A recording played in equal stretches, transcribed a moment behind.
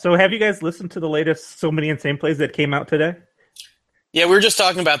So have you guys listened to the latest So Many Insane Plays that came out today? Yeah, we were just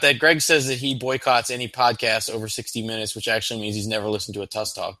talking about that. Greg says that he boycotts any podcast over 60 minutes, which actually means he's never listened to a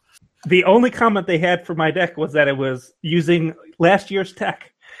Tusk Talk. The only comment they had for my deck was that it was using last year's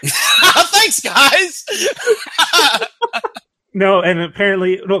tech. Thanks, guys! No, and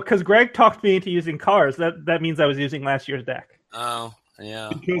apparently, because Greg talked me into using cars, that means I was using last year's deck. Oh,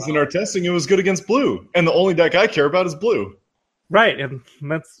 yeah. Because in our testing, it was good against blue. And the only deck I care about is blue. Right, and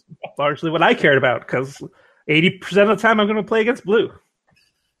that's largely what I cared about, because 80% of the time I'm going to play against blue.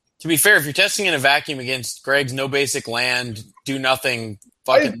 To be fair, if you're testing in a vacuum against Greg's no basic land, do nothing,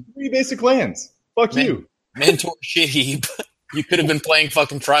 I have fucking 3 basic lands. Fuck you. mentor shit heap, you could have been playing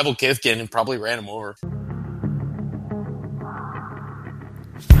fucking Tribal Kithkin and probably ran him over.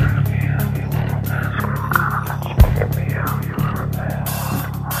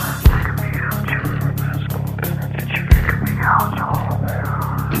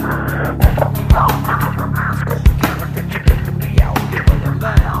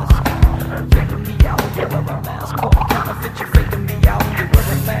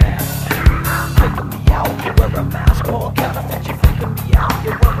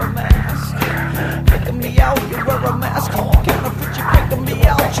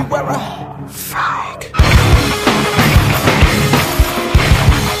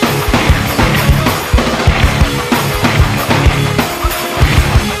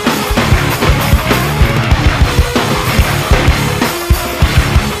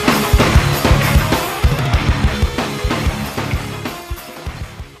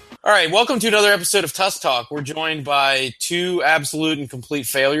 All right, welcome to another episode of Tusk Talk. We're joined by 2 absolute and complete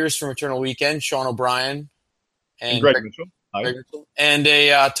failures from Eternal Weekend, Sean O'Brien and Greg Mitchell. Greg Mitchell, and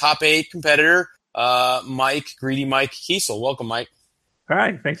a top 8 competitor, Greedy Mike Kiesel. Welcome, Mike.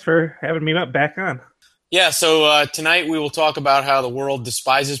 Hi, thanks for having me back on. Yeah, so tonight we will talk about how the world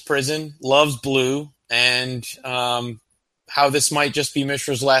despises prison, loves blue, and how this might just be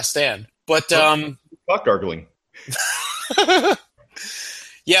Mishra's last stand. But Fuck gargling.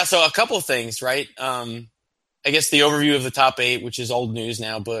 yeah, so a couple of things, right? I guess the overview of the top 8, which is old news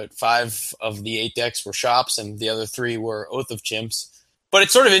now, but 5 of the 8 decks were shops, and the other 3 were Oath of Chimps. But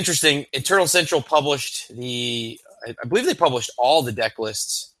it's sort of interesting. Eternal Central published I believe they published all the deck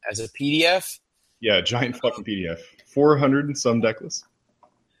lists as a PDF. Yeah, giant fucking PDF. 400 and some deck lists.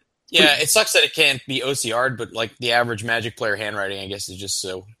 Yeah, it sucks that it can't be OCR'd, but like the average Magic player handwriting, I guess, is just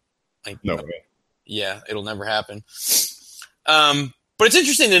so... No way. Yeah, it'll never happen. But it's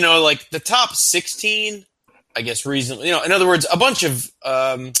interesting to know, like, the top 16, I guess, reasonably, in other words, a bunch of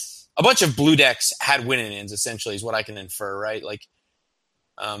blue decks had win-ins, essentially, is what I can infer, right? Like,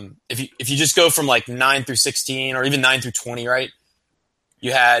 if you just go from like 9 through 16, or even 9 through 20, right?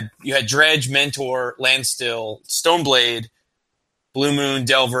 You had Dredge, Mentor, Landstill, Stoneblade, Blue Moon,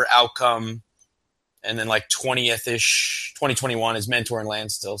 Delver, Outcome, and then like 20th-ish, 2021 is Mentor and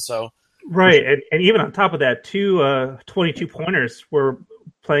Landstill. So. Right, and even on top of that, 2 22-pointers were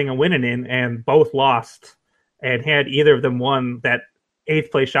playing a win-in, and both lost, and had either of them won, that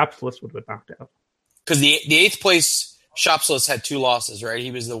 8th place shops list would have been knocked out. Because the 8th place shops list had 2 losses, right? He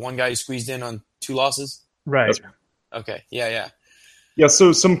was the one guy who squeezed in on 2 losses? Right. Okay, yeah. Yeah,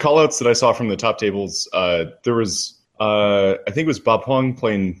 so some callouts that I saw from the top tables, there was, I think it was Bob Huang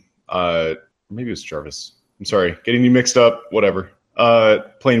playing, maybe it was Jarvis. I'm sorry, getting you mixed up, whatever.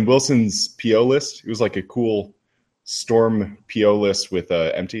 Playing Wilson's PO list. It was like a cool Storm PO list with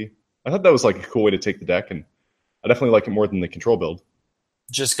empty. I thought that was like a cool way to take the deck, and I definitely like it more than the control build.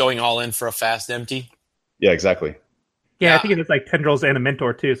 Just going all in for a fast empty? Yeah, exactly. Yeah, I think it's like Tendrils and a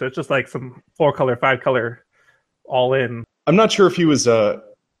Mentor too, so it's just like some 4-color, 5-color all in. I'm not sure if he was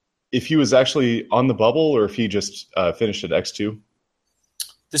actually on the bubble or if he just finished at X2.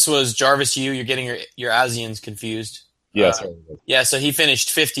 This was Jarvis U. You're getting your ASEANs confused. Yeah, so he finished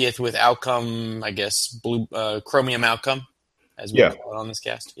 50th with Outcome, I guess, blue Chromium Outcome, as we call it on this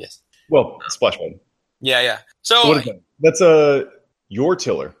cast. Yes. Well, Splash Button. Yeah. So what is that? That's your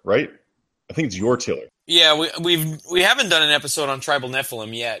tiller, right? I think it's your tiller. Yeah, we haven't done an episode on Tribal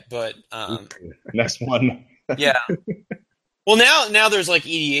Nephilim yet, but next one. Yeah. Well, now there's like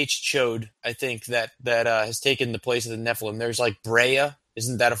EDH Chode, I think that has taken the place of the Nephilim. There's like Brea.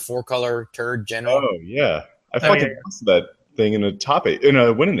 Isn't that a 4-color turd general? Oh yeah. I fucking lost that thing in a top 8 in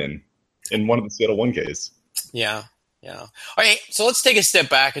a win in one of the Seattle 1Ks. Yeah. All right, so let's take a step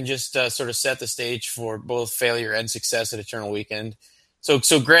back and just sort of set the stage for both failure and success at Eternal Weekend. So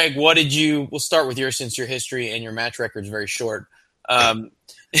Greg, we'll start with yours since your history and your match record is very short. Why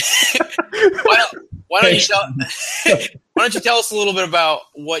don't you tell Why don't you tell us a little bit about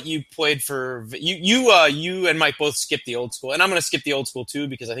what you played for? You and Mike both skipped the old school, and I'm going to skip the old school too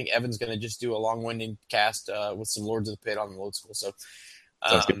because I think Evan's going to just do a long-winded cast with some Lords of the Pit on the old school. So,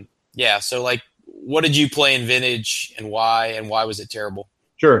 yeah. So, like, what did you play in Vintage, and why was it terrible?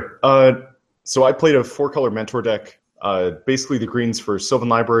 Sure. So I played a 4-color Mentor deck. Basically, the greens for Sylvan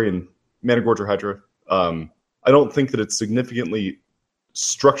Library and Managorger Hydra. I don't think that it's significantly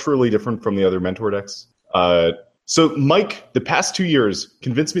structurally different from the other Mentor decks. So Mike, the past 2 years,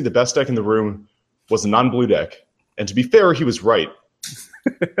 convinced me the best deck in the room was a non-blue deck. And to be fair, he was right.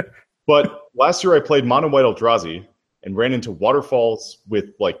 But last year I played Mono White Eldrazi and ran into Waterfalls with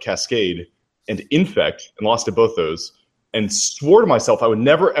like Cascade and Infect and lost to both those and swore to myself I would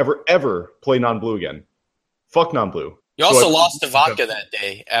never, ever, ever play non-blue again. Fuck non-blue. You also lost to Vodka that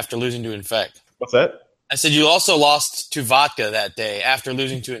day after losing to Infect. What's that? I said you also lost to Vodka that day after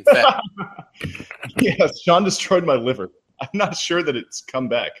losing to Infect. Yes, Sean destroyed my liver. I'm not sure that it's come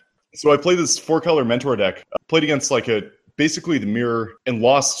back. So I played this 4-color Mentor deck. Played against like basically the mirror and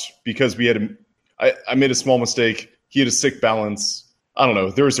lost because I made a small mistake. He had a sick balance. I don't know.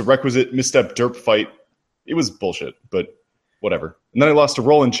 There was a requisite misstep derp fight. It was bullshit, but whatever. And then I lost to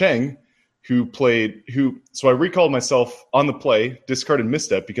Roland Chang, so I recalled myself on the play, discarded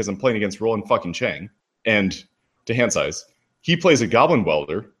misstep because I'm playing against Roland fucking Chang, and to hand size. He plays a Goblin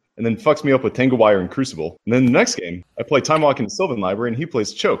Welder, and then fucks me up with Tangle Wire and Crucible. And then the next game, I play Time Walk in the Sylvan Library, and he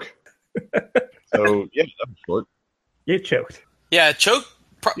plays Choke. So, yeah, that was short. You choked. Yeah, Choke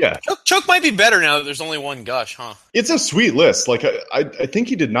might be better now that there's only one Gush, huh? It's a sweet list. Like, I think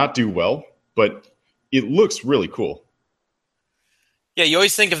he did not do well, but it looks really cool. Yeah, you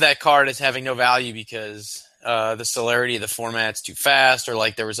always think of that card as having no value because the celerity of the format's too fast, or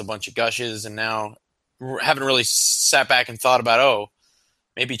like there was a bunch of Gushes, and now haven't really sat back and thought about,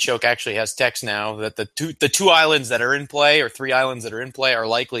 maybe Choke actually has text now that the two islands that are in play or 3 islands that are in play are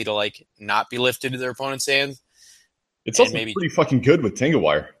likely to like not be lifted to their opponent's hands. It's also pretty fucking good with Tangle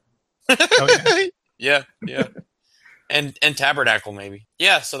Wire. Oh, yeah. Yeah. And Tabernacle maybe.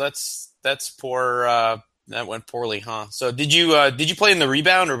 Yeah, so that's poor. That went poorly, huh? So did you play in the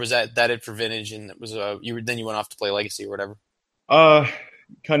rebound, or was that it for Vintage? And it was you went off to play Legacy or whatever.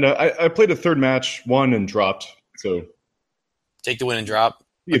 Kind of. I played a third match, won and dropped. So take the win and drop.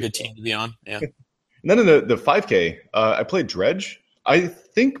 A good team to be on. Yeah. And then in the 5K, I played Dredge. I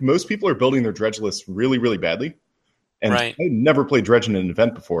think most people are building their Dredge list really, really badly. And I never played Dredge in an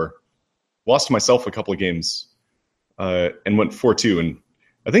event before. Lost to myself a couple of games and went 4-2. And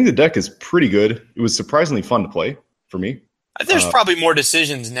I think the deck is pretty good. It was surprisingly fun to play for me. There's probably more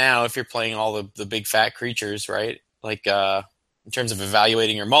decisions now if you're playing all the big fat creatures, right? Like in terms of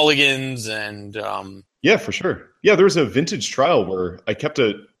evaluating your mulligans and... Yeah, for sure. Yeah, there was a Vintage trial where I kept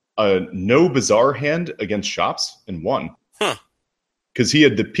a no Bazaar hand against Shops and won. Huh. Because he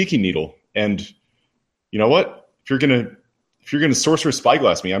had the Peaking Needle. And you know what? If you're gonna Sorcerer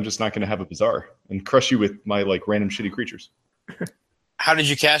Spyglass me, I'm just not gonna have a Bazaar and crush you with my like random shitty creatures. How did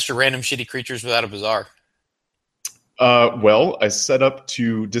you cast your random shitty creatures without a Bazaar? Well, I set up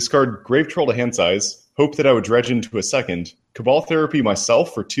to discard Grave Troll to hand size, hope that I would dredge into a second, Cabal Therapy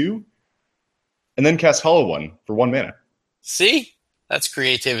myself for 2, and then cast Hollow One for 1 mana. See? That's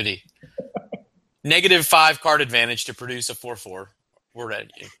creativity. -5 card advantage to produce a 4/4. We're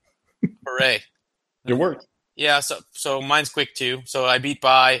ready. Hooray. It worked. Yeah, so mine's quick too. So I beat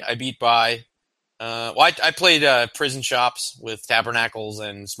by. I played Prison Shops with Tabernacles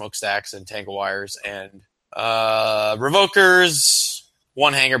and Smokestacks and Tangle Wires and Revokers,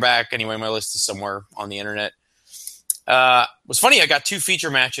 1 Hangerback. Anyway, my list is somewhere on the internet. It was funny, I got 2 feature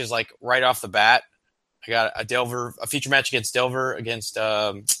matches like right off the bat. I got a feature match against Delver against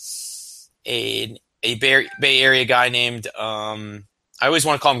a Bay Area guy named I always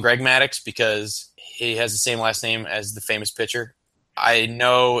want to call him Greg Maddox because he has the same last name as the famous pitcher. I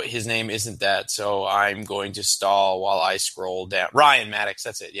know his name isn't that, so I'm going to stall while I scroll down. Ryan Maddox,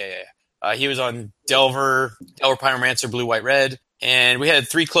 that's it. Yeah. He was on Delver Pyromancer, Blue, White, Red, and we had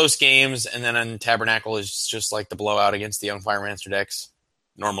 3 close games, and then on Tabernacle is just like the blowout against the Young Pyromancer decks,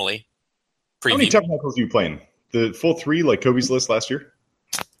 normally. How many Tabernacles are you playing? The full 3, like Kobe's list last year?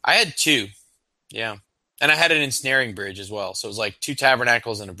 I had 2, yeah. And I had an Ensnaring Bridge as well, so it was like 2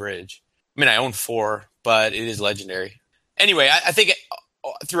 Tabernacles and a Bridge. I mean, I own 4, but it is legendary. Anyway, I think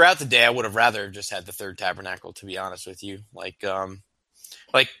throughout the day I would have rather just had the 3rd Tabernacle, to be honest with you. Like the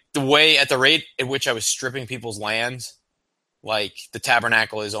way at the rate at which I was stripping people's lands, like the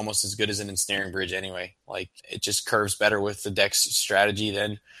Tabernacle is almost as good as an Ensnaring Bridge anyway. Like it just curves better with the deck's strategy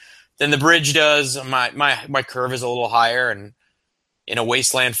than the Bridge does. My curve is a little higher, and in a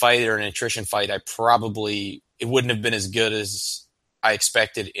Wasteland fight or an attrition fight, I probably it wouldn't have been as good as I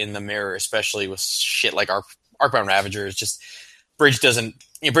expected in the mirror, especially with shit like Arcbound Ravager. It's just Bridge doesn't.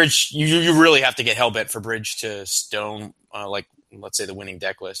 Bridge, you really have to get Hellbent for Bridge to stone, like, let's say, the winning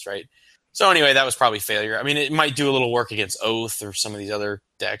deck list, right? So anyway, that was probably failure. I mean, it might do a little work against Oath or some of these other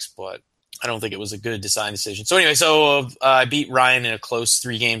decks, but I don't think it was a good design decision. So anyway, I beat Ryan in a close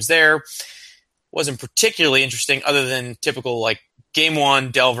 3 games there. Wasn't particularly interesting other than typical, like, game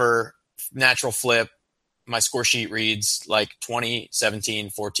 1, Delver, natural flip. My score sheet reads like 20, 17,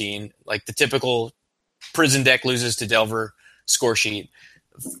 14. Like the typical prison deck loses to Delver score sheet.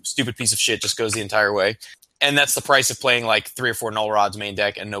 Stupid piece of shit just goes the entire way. And that's the price of playing like 3 or 4 Null Rods main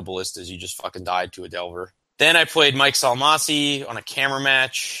deck and no Ballistas. You just fucking died to a Delver. Then I played Mike Salmasi on a camera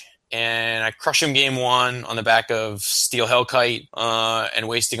match, and I crushed him game 1 on the back of Steel Hellkite and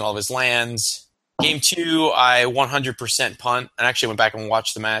wasting all of his lands. Game 2, I 100% punt. I actually went back and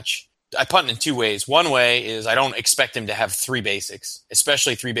watched the match. I punt in 2 ways. One way is I don't expect him to have 3 basics,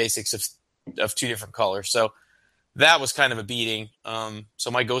 especially 3 basics of 2 different colors. So that was kind of a beating.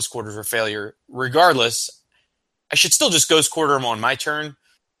 So my Ghost Quarters were failure. Regardless, I should still just Ghost Quarter him on my turn.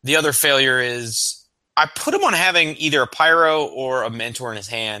 The other failure is I put him on having either a Pyro or a Mentor in his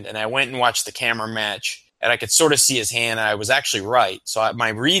hand, and I went and watched the camera match, and I could sort of see his hand, and I was actually right. So my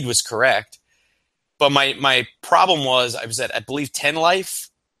read was correct. But my problem was I was at, I believe, 10 life,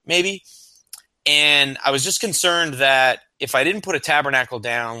 maybe. And I was just concerned that if I didn't put a Tabernacle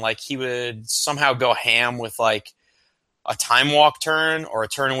down, like he would somehow go ham with like a Time Walk turn or a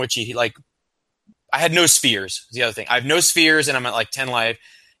turn in which he like, I had no spheres. The other thing, I have no spheres and I'm at like 10 life,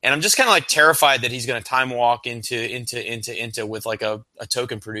 and I'm just kind of like terrified that he's going to Time Walk into with like a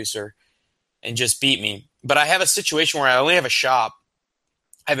token producer and just beat me. But I have a situation where I only have a shop.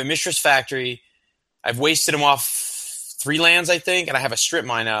 I have a Mishra's Factory. I've wasted him off 3 lands, I think, and I have a Strip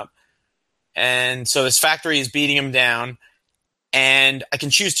Mine up. And so this factory is beating him down, and I can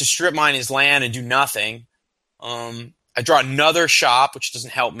choose to Strip Mine his land and do nothing. I draw another shop, which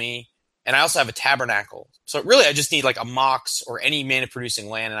doesn't help me, and I also have a Tabernacle. So really, I just need like a Mox or any mana-producing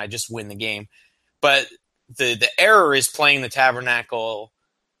land, and I just win the game. But the error is playing the Tabernacle,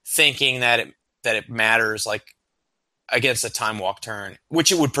 thinking that it matters like against a Time Walk turn,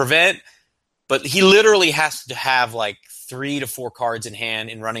 which it would prevent. But he literally has to have like 3 to 4 cards in hand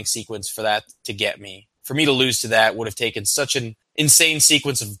in running sequence for that to get me. For me to lose to that would have taken such an insane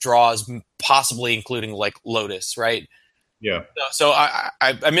sequence of draws, possibly including like Lotus, right? Yeah. So I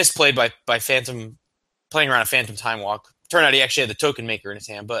misplayed by Phantom, playing around a Phantom Time Walk. Turned out he actually had the Token Maker in his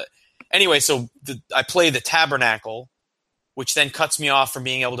hand. But anyway, so I play the Tabernacle, which then cuts me off from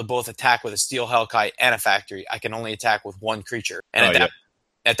being able to both attack with a Steel Hellkite and a Factory. I can only attack with 1 creature. And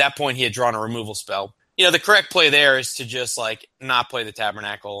at that point, he had drawn a removal spell. You know, the correct play there is to just, like, not play the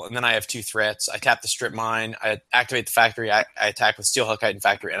Tabernacle, and then I have 2 threats. I tap the Strip Mine, I activate the Factory, I attack with Steel Hellkite and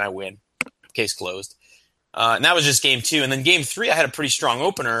Factory, and I win. Case closed. And that was just game 2. And then game 3, I had a pretty strong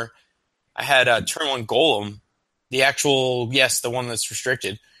opener. I had turn 1 Golem, the actual, yes, the one that's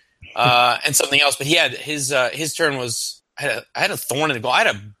restricted, and something else. But he had his turn was, I had a Thorn in the Goal. I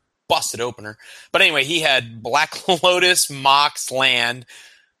had a busted opener. But anyway, he had Black Lotus, Mox, land,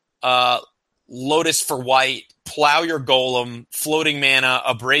 Lotus for white, plow your Golem, floating mana,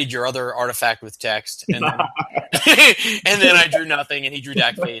 abrade your other artifact with text, and then, and then I drew nothing, and he drew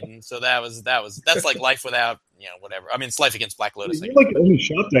Dak Faden. So that's like life without, you know, whatever. I mean, it's life against Black Lotus. You're like the only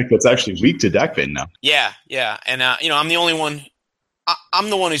shop deck that's actually weak to Dak Faden now. Yeah, and you know, I'm the only one. I'm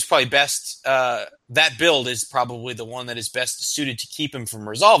the one who's probably best. That build is probably the one that is best suited to keep him from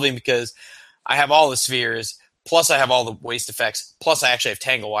resolving, because I have all the spheres, plus I have all the waste effects, plus I actually have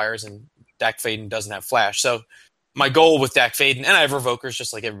Tangle Wires, and Dak Faden doesn't have Flash. So my goal with Dak Faden, and I have Revokers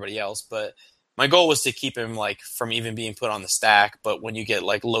just like everybody else, but my goal was to keep him like from even being put on the stack. But when you get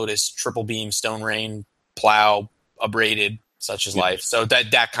like Lotus, Triple Beam, Stone Rain, Plow, Abraded, such as life. So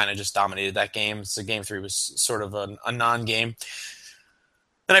that kind of just dominated that game. So game 3 was sort of a non-game.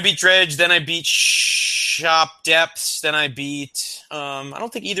 Then I beat Dredge, then I beat Shop Depths, then I beat I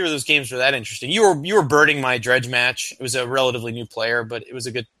don't think either of those games were that interesting. You were birding my Dredge match. It was a relatively new player, but it was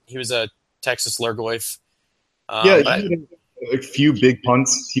he was a Texas Lurgoyf. He had a few big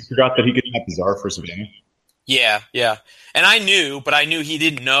punts. He forgot that he could have Bizarre for Savannah. Yeah. And I knew he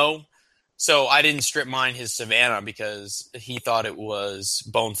didn't know. So I didn't Strip Mine his Savannah because he thought it was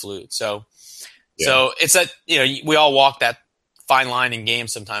Bone Flute. So it's that, you know, we all walk that fine line in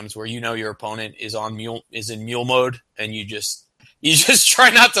games sometimes where you know your opponent is in mule mode, and you just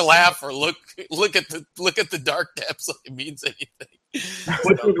try not to laugh or look at the dark depths like it means anything. I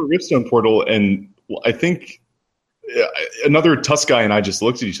went over Riftstone Portal, and I think another Tusk guy and I just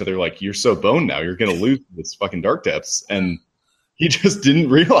looked at each other like, you're so boned now. You're going to lose this fucking Dark Depths. And he just didn't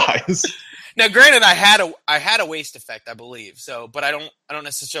realize. Now, granted, I had a waste effect, I believe. So, but I don't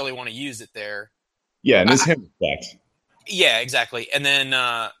necessarily want to use it there. Yeah, and his hand was stacked. Yeah, exactly. And then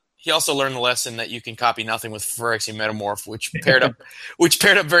he also learned the lesson that you can copy nothing with Phyrexian Metamorph, which paired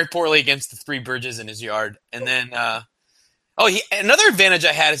up very poorly against the 3 bridges in his yard. And then another advantage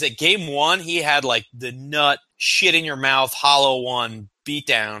I had is that game 1 he had like the nut shit in your mouth hollow 1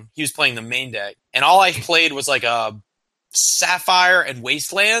 beatdown. He was playing the main deck, and all I played was like a Sapphire and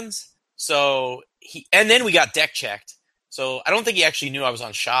Wastelands. So and then we got deck checked. So I don't think he actually knew I was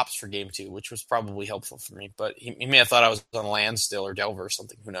on Shops for game 2, which was probably helpful for me. But he may have thought I was on land still or Delver or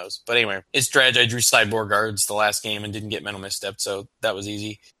something. Who knows? But anyway, his strategy, I drew sideboard guards the last game and didn't get mental misstep, so that was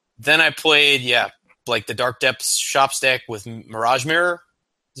easy. Then I played, like the Dark Depths Shops deck with Mirage Mirror.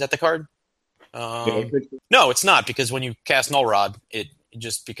 Is that the card? No, it's not, because when you cast Null Rod, it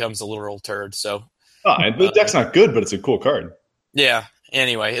just becomes a literal turd. So the deck's not good, but it's a cool card. Yeah.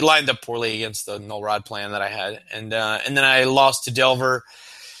 Anyway, it lined up poorly against the Null Rod plan that I had. And then I lost to Delver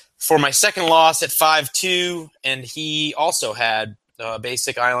for my second loss at 5-2, and he also had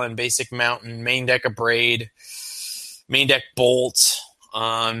basic Island, basic Mountain, main deck Abrade, main deck Bolt.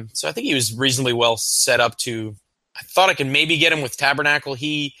 So I think he was reasonably well set up to... I thought I could maybe get him with Tabernacle.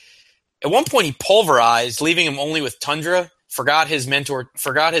 At one point, he pulverized, leaving him only with Tundra, forgot his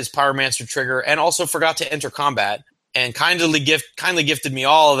Pyromancer trigger, and also forgot to enter combat. And kindly gifted me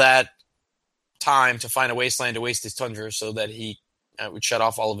all of that time to find a wasteland to waste his Tundra so that he would shut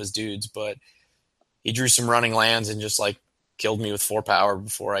off all of his dudes. But he drew some running lands and just like killed me with 4 power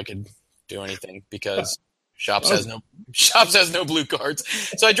before I could do anything, because Shops has no blue cards.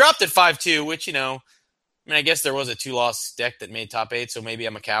 So I dropped at 5-2, which, I guess there was a 2-loss deck that made top 8, so maybe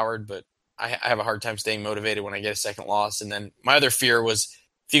I'm a coward, but I have a hard time staying motivated when I get a second loss. And then my other fear was,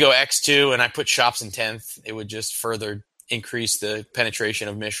 if you go X2 and I put Shops in 10th, it would just further increase the penetration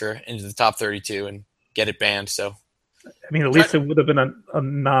of Mishra into the top 32 and get it banned. So, at least it would have been a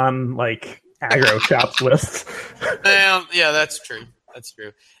non-aggro Shops list. Yeah, that's true. That's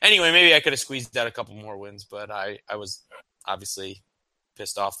true. Anyway, maybe I could have squeezed out a couple more wins, but I was obviously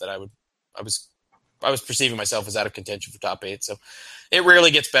pissed off that I was perceiving myself as out of contention for top 8. So it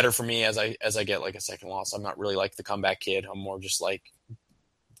rarely gets better for me as I get like a second loss. I'm not really like the comeback kid. I'm more just like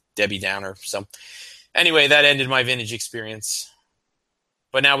Debbie Downer. So anyway, that ended my vintage experience.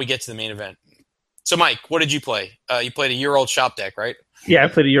 But now we get to the main event. So Mike, what did you play? You played a year-old shop deck, right? Yeah, I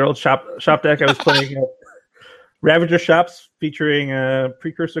played a year-old shop deck. I was playing Ravager Shops featuring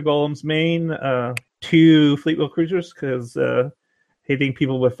Precursor Golems main, 2 Fleetwheel Cruisers, because hitting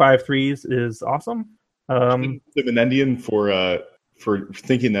people with 5/3s is awesome. An Indian for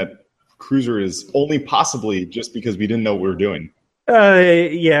thinking that Cruiser is only possibly just because we didn't know what we were doing.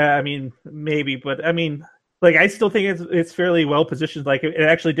 Yeah, maybe, but I still think it's fairly well positioned. Like, it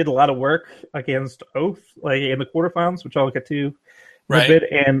actually did a lot of work against Oath, like in the quarterfinals, which I'll get to in a bit.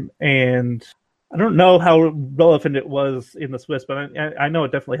 And I don't know how relevant it was in the Swiss, but I know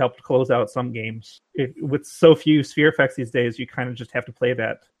it definitely helped close out some games. With so few sphere effects these days, you kind of just have to play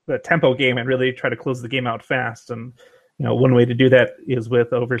the tempo game and really try to close the game out fast. And one way to do that is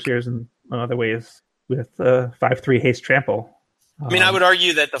with Overseers, and another way is with 5/3 haste trample. I would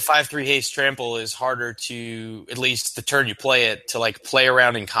argue that the 5/3 haste trample is harder to, at least the turn you play it, to like play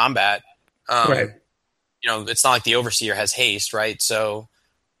around in combat. Right. It's not like the Overseer has haste, right? So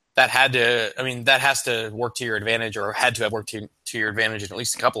that has to work to your advantage, or had to have worked to your advantage in at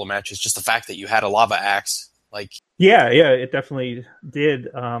least a couple of matches. Just the fact that you had a lava axe, yeah, it definitely did.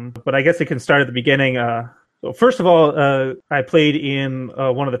 But I guess it can start at the beginning. So first of all, I played in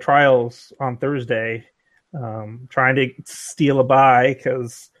one of the trials on Thursday, trying to steal a bye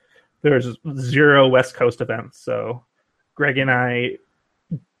because there's 0 West Coast events. So Greg and I,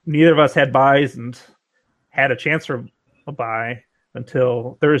 neither of us had buys and had a chance for a bye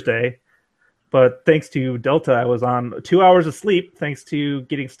until Thursday. But thanks to Delta, I was on 2 hours of sleep thanks to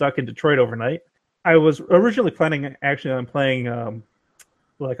getting stuck in Detroit overnight. I was originally planning on playing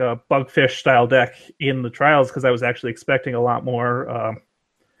like a Bugfish style deck in the trials, because I was actually expecting a lot more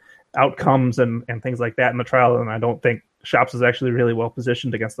outcomes and things like that in the trial, and I don't think Shops is actually really well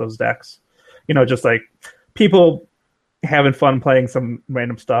positioned against those decks. Just like people having fun playing some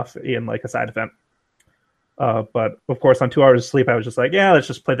random stuff in like a side event. But of course, on 2 hours of sleep, I was just like, yeah, let's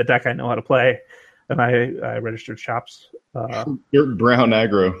just play the deck I know how to play, and I registered Shops. Dirt brown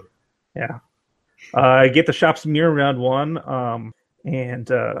aggro. Yeah. I get the Shops mirror round 1,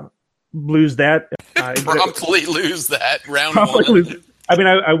 and lose that. Promptly lose that round 1. I mean,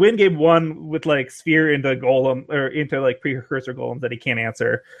 I win game 1 with like sphere into golem or into like precursor golems that he can't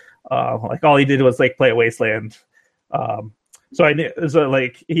answer. Like all he did was like play a wasteland. So I knew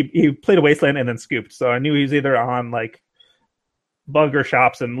like he played a wasteland and then scooped. So I knew he was either on like bug or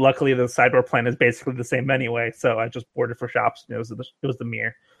shops, and luckily the sideboard plan is basically the same anyway. So I just boarded for shops. And it was the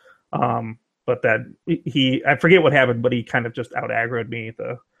mirror. But that I forget what happened, but he kind of just out aggroed me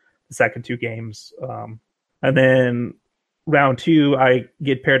the second 2 games. And then round 2, I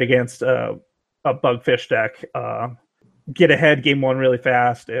get paired against a bugfish deck, get ahead game 1 really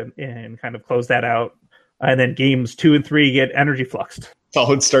fast and kind of close that out. And then games 2 and 3 get energy fluxed.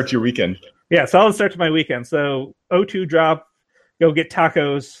 Solid start to your weekend. Yeah, solid start to my weekend. So 0-2 drop, go get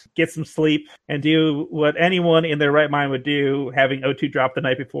tacos, get some sleep, and do what anyone in their right mind would do, having 0-2 drop the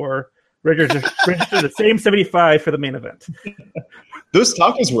night before. Register the same 75 for the main event. Those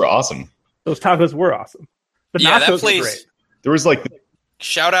tacos were awesome. Those tacos were awesome. The nachos were great. There was like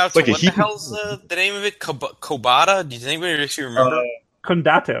shout out like to what the hell's the name of it? Kobata? Do you think anybody actually remember?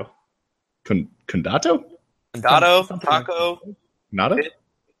 Condato. Condato? Condato? Taco? Nada?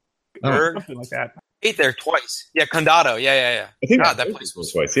 Something like that. Ate there twice. Yeah, Condato. Yeah. I think God, that place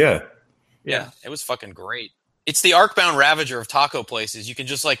was twice. Yeah, it was fucking great. It's the Arcbound Ravager of taco places. You can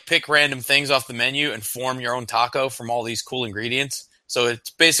just like pick random things off the menu and form your own taco from all these cool ingredients. So it's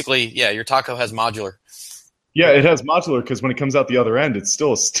basically, your taco has modular. Yeah, it has modular because when it comes out the other end, it's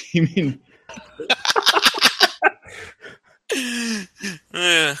still a steaming.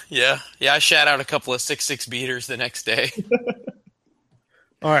 Yeah. I shat out a couple of 6-6 beaters the next day.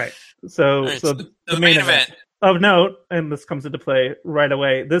 All right. So the main event of note, and this comes into play right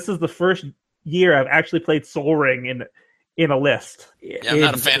away. This is the first year I've actually played Sol Ring in a list. Yeah, I'm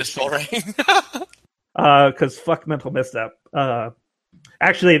not a fan of Sol Ring. Because fuck mental misstep.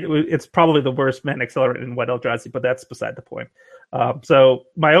 Actually, it's probably the worst man accelerant in White Eldrazi, but that's beside the point. So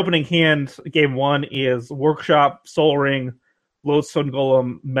my opening hand, game 1, is Workshop, Sol Ring, Lodestone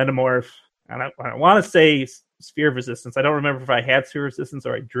Golem, Metamorph, and I want to say Sphere of Resistance. I don't remember if I had Sphere of Resistance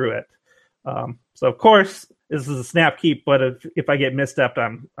or I drew it. So of course this is a snap keep, but if I get misstepped,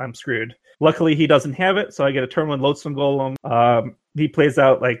 I'm screwed. Luckily he doesn't have it, so I get a turn 1 Lodestone Golem. He plays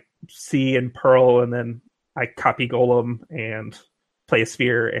out like Sea and Pearl, and then I copy Golem and play a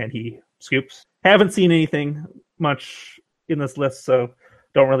Sphere, and he scoops. Haven't seen anything much in this list, so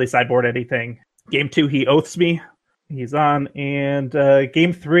don't really sideboard anything. Game 2, he oaths me. He's on, and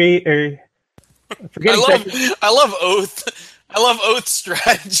game 3, I love oath. I love oath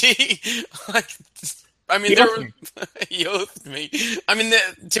strategy. I mean, he oathed me. I mean,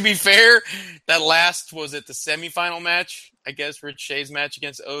 to be fair, that last was at the semifinal match. I guess Rich Shea's match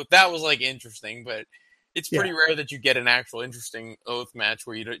against Oath. That was like interesting, but it's pretty rare that you get an actual interesting Oath match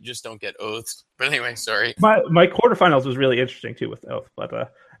where you just don't get oathed. But anyway, sorry. My quarterfinals was really interesting too with Oath.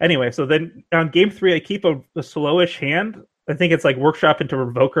 But anyway, so then on game 3, I keep a slowish hand. I think it's like Workshop into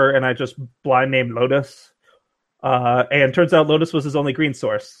Revoker, and I just blind named Lotus. And turns out Lotus was his only green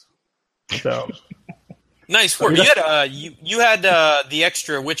source. So nice work. You had the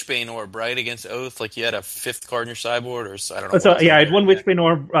extra Witchbane Orb, right, against Oath? Like you had a 5th card in your sideboard, or I don't know. So yeah, I had 1 Witchbane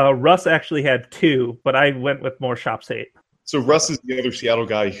Orb. Russ actually had 2, but I went with more Shops 8. So Russ is the other Seattle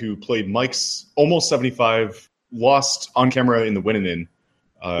guy who played Mike's almost 75, lost on camera in the win-in.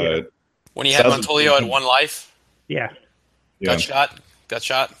 When he had Montolio at 1 life? Yeah. Got shot.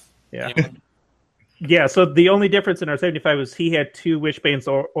 Yeah. Anyway. Yeah, so the only difference in our 75 was he had 2 Wishbane's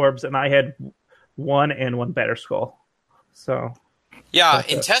orbs, and I had 1 and 1 Better Skull. So, yeah,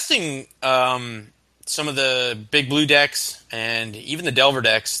 in testing some of the big blue decks and even the Delver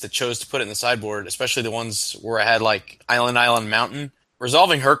decks that chose to put it in the sideboard, especially the ones where I had like Island, Mountain,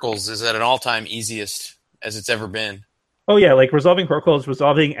 resolving Hercules is at an all-time easiest as it's ever been. Oh yeah, like resolving Hercules,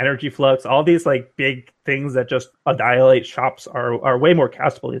 resolving Energy Flux, all these like big things that just annihilate shops are way more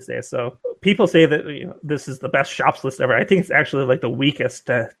castable these days. So people say that this is the best shops list ever. I think it's actually like the weakest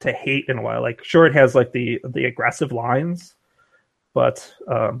to hate in a while. Like sure, it has like the aggressive lines, but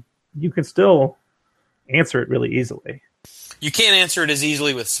you can still answer it really easily. You can't answer it as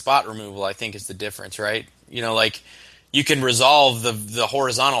easily with spot removal, I think is the difference, right? Like you can resolve the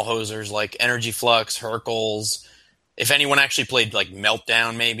horizontal hosers like Energy Flux, Hercules. If anyone actually played like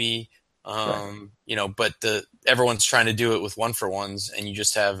Meltdown, maybe, but everyone's trying to do it with 1-for-1s, and you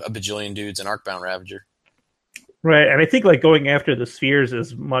just have a bajillion dudes in Arcbound Ravager. Right, and I think like going after the spheres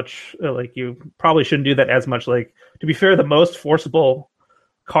is much like you probably shouldn't do that as much. Like to be fair, the most forcible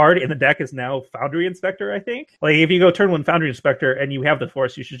card in the deck is now Foundry Inspector. I think like if you go turn 1 Foundry Inspector and you have the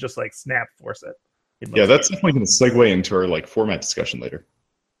force, you should just like snap force it. Yeah, that's definitely going to segue into our like format discussion later.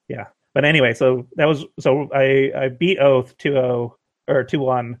 Yeah. But anyway, I beat Oath 2-0, or or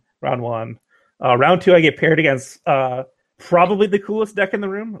 2-1 round one. Round two, I get paired against probably the coolest deck in the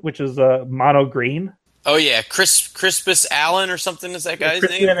room, which is mono green. Oh yeah, Crispus Allen or something is that guy's name?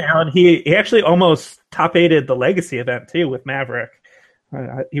 Crispus Allen. He actually almost top 8'd the Legacy event too with Maverick.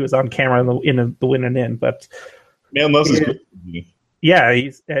 He was on camera in the win and in, but man loves his good. Yeah,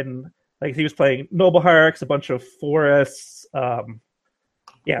 he was playing Noble Hierarchs, a bunch of forests.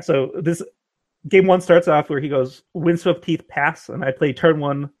 So this game one starts off where he goes Windswept Teeth pass, and I play turn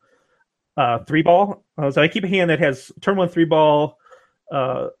one 3-ball. So I keep a hand that has turn one 3-ball,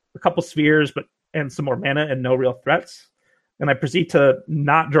 a couple spheres, and some more mana and no real threats. And I proceed to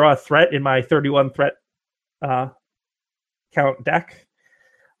not draw a threat in my 31 threat count deck.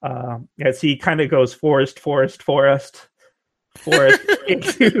 As he kind of goes forest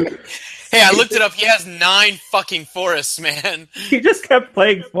into... Hey, I looked it up. He has 9 fucking forests, man. He just kept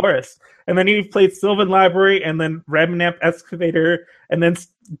playing forests. And then he played Sylvan Library and then Ramanap Excavator and then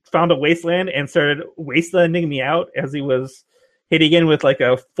found a Wasteland and started wastelanding me out as he was hitting in with like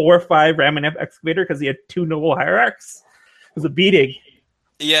a 4-5 Ramanap Excavator because he had 2 Noble Hierarchs. It was a beating.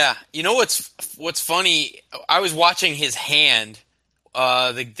 Yeah. You know what's funny? I was watching his hand.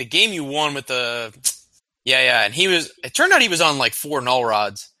 The game you won with the... Yeah, and it turned out he was on like 4 Null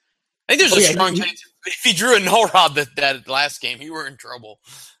Rods. I think there's a strong chance if he drew a Null Rod that last game, you were in trouble.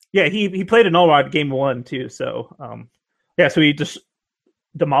 Yeah, he played a Null Rod game one too, so so he just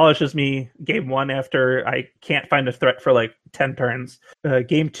demolishes me game one after I can't find a threat for like 10 turns.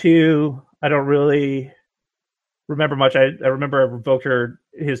 Game two, I don't really remember much. I remember I revoked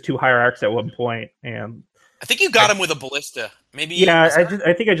his 2 Hierarchs at one point, and I think you got him with a Ballista. Maybe. Yeah,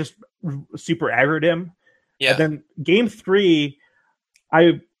 I think I just super aggroed him. Yeah. And then game 3,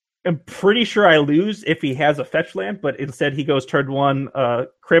 I am pretty sure I lose if he has a fetch land, but instead he goes turn 1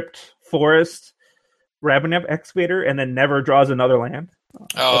 Crypt, Forest, Ravenap Excavator, and then never draws another land.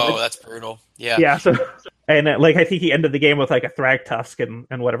 Oh, that's brutal. Yeah. Yeah. So, and I think he ended the game with like a Thrag Tusk and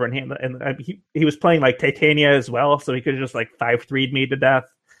whatever in hand, and he was playing like Titania as well, so he could have just like 5-3'd me to death.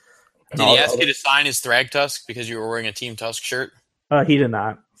 Did he ask you to sign his Thrag Tusk because you were wearing a Team Tusk shirt? He did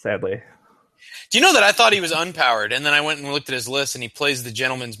not, sadly. Do you know that I thought he was unpowered, and then I went and looked at his list, and he plays the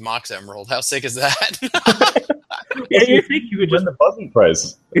Gentleman's Mox Emerald. How sick is that? Yeah, you think you would win the buzzing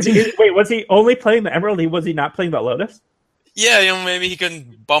prize? Wait, was he only playing the Emerald? Was he not playing the Lotus? Yeah, maybe he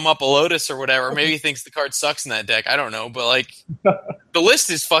can bum up a Lotus or whatever. Maybe he thinks the card sucks in that deck. I don't know, but like the list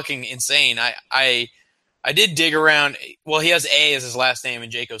is fucking insane. I did dig around. Well, he has A as his last name,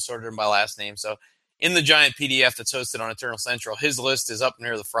 and Jaco sorted him by last name. So in the giant PDF that's hosted on Eternal Central, his list is up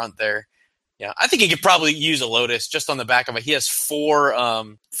near the front there. Yeah, I think he could probably use a Lotus just on the back of it. He has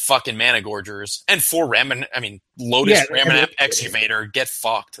 4 fucking Mana Gorgers and 4 Lotus Ramanap Excavator. Get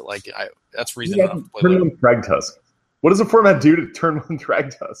fucked. Like that's reason enough to play. Turn 1 Thrag Tusk. What does a format do to turn 1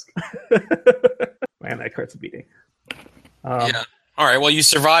 Thrag Tusk? Man, that card's a beating. Yeah. All right. Well, you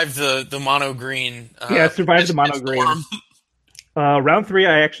survived the mono green. I survived the mono green. Round 3,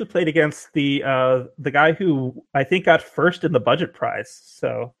 I actually played against the guy who I think got first in the budget prize.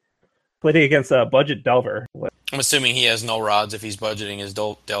 So played against a budget Delver. I'm assuming he has Null Rods if he's budgeting his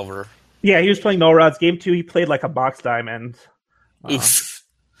Delver. Yeah, he was playing Null Rods. Game 2, he played like a Box Diamond. Oof.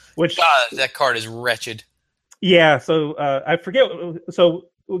 Which God, that card is wretched. Yeah, so I forget. So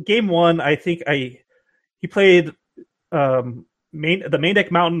game 1, I think he played the main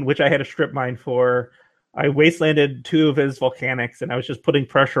deck Mountain, which I had a strip mine for. I wastelanded 2 of his Volcanics, and I was just putting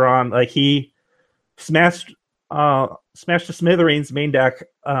pressure on. Like he smashed to smithereens main deck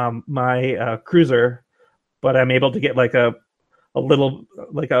my Cruiser, but I'm able to get like a little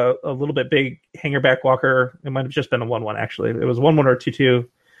bit big Hangerback Walker. It might have just been a 1/1 actually. It was 1/1 or 2/2,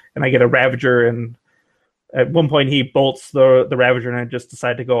 and I get a Ravager, and at one point he bolts the Ravager, and I just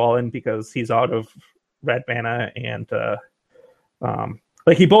decide to go all in because he's out of red mana, and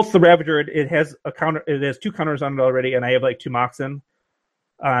like he bolts the Ravager. It has a counter. It has 2 counters on it already, and I have like 2 Moxen.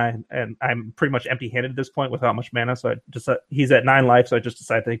 And I'm pretty much empty-handed at this point without much mana, so he's at 9 life, so I just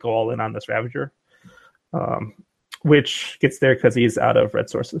decided to go all in on this Ravager, which gets there because he's out of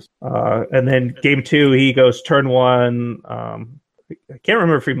red sources. And then game 2, he goes turn 1. I can't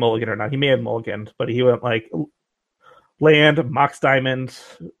remember if he mulliganed or not. He may have mulliganed, but he went like land, Mox Diamond,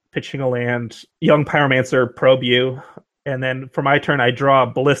 pitching a land, Young Pyromancer, probe you, and then for my turn, I draw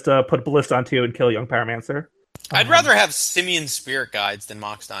Ballista, put Ballista on 2, and kill Young Pyromancer. I'd rather have Simeon Spirit Guides than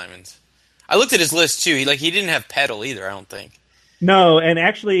Mox Diamonds. I looked at his list too. He didn't have Pedal either, I don't think. No, and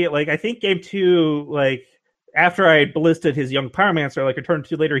actually, like I think game 2, like after I had ballisted his Young Pyromancer, like a turn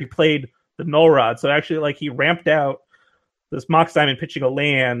 2 later, he played the Null Rod. So actually, like he ramped out this Mox Diamond pitching a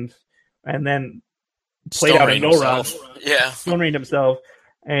land, and then played out a no rod, Yeah. Stone Rain himself,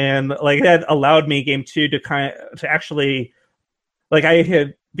 and like that allowed me game 2 to actually, like, I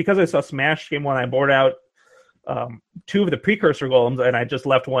had, because I saw Smash game 1, I bored out 2 of the precursor golems, and I just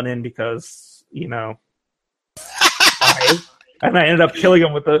left one in because, you know, and I ended up killing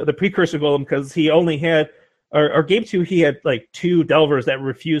him with the precursor golem because he only had, or game 2 he had like 2 delvers that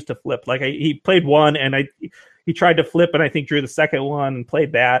refused to flip. Like he played one, and he tried to flip, and I think drew the second one and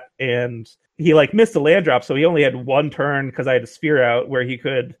played that, and he like missed the land drop, so he only had one turn because I had a sphere out where he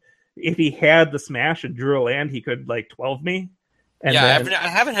could, if he had the smash and drew a land, he could like 12 me. And yeah, then, I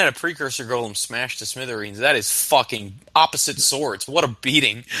haven't had a precursor golem smash to smithereens. That is fucking opposite swords. What a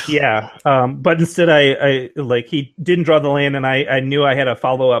beating. Yeah, but instead I like, he didn't draw the land, and I knew I had a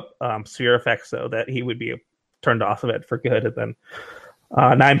follow-up sphere effect so that he would be turned off of it for good. And then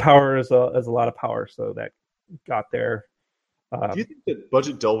 9 power is a lot of power, so that got there. Do you think that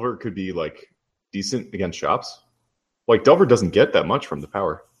budget Delver could be like decent against shops? Like Delver doesn't get that much from the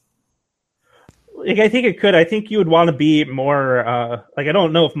power. Like, I think it could. I think you would want to be more like, I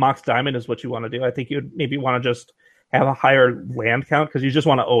don't know if Mox Diamond is what you want to do. I think you would maybe want to just have a higher land count because you just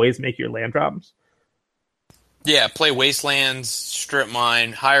want to always make your land drops. Yeah, play Wastelands, Strip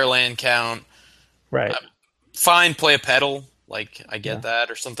Mine, higher land count. Right. Fine, play a Petal. Like, I get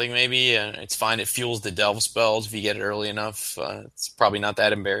that, or something maybe. It's fine. It fuels the Delve spells if you get it early enough. It's probably not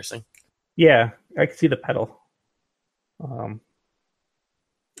that embarrassing. Yeah, I can see the Petal.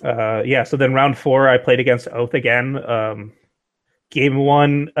 Yeah, so then round 4, I played against Oath again. Game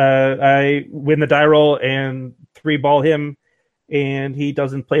 1, I win the die roll and 3-ball him, and he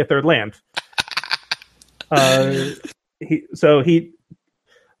doesn't play a third land. The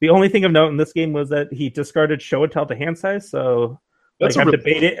only thing of note in this game was that he discarded Show and Tell to hand size, so like, I'm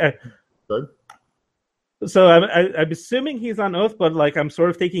debating. So I'm assuming he's on Oath, but like, I'm sort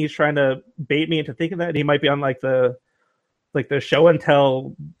of thinking he's trying to bait me into thinking that he might be on like the Show and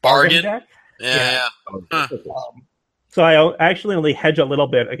Tell bargain deck. Yeah. So I actually only hedge a little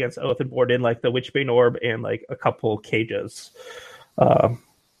bit against Oath and board in like the Witchbane Orb and like a couple cages. So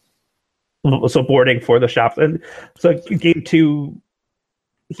boarding for the shops. And so game 2,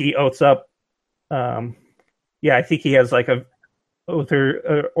 he Oaths up. Yeah, I think he has like a Oath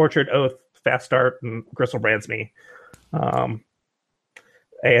or Orchard Oath, Fast Start, and Gristlebrands me.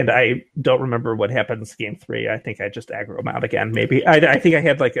 And I don't remember what happens game 3. I think I just aggro him out again. Maybe I think I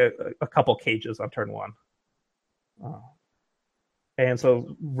had like a couple cages on turn 1. And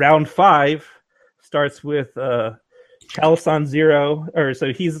so round 5 starts with Chalice on 0, or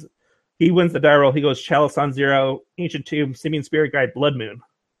so he wins the die roll. He goes Chalice on 0, Ancient Tomb, Simian Spirit Guide, Blood Moon.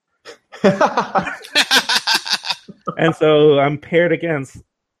 And so I'm paired against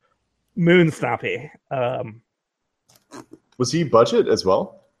Moon Stompy. Was he budget as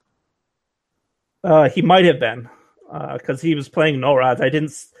well? He might have been, because he was playing no rods. I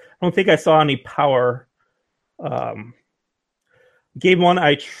don't think I saw any power. Game 1,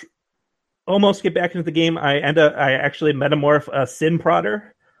 I almost get back into the game. I actually metamorph a Sin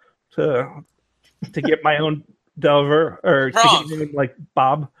Prodder to get my own Delver, or to get my own, like,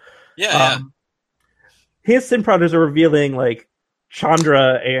 Bob. Yeah. His Sin Prodders are revealing like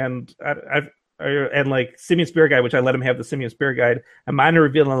Chandra and like Simian Spirit Guide, which I let him have the Simian Spirit Guide, and mine are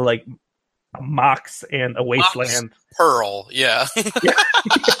revealing like a Mox and a Wasteland. Mox Pearl, yeah. Yeah.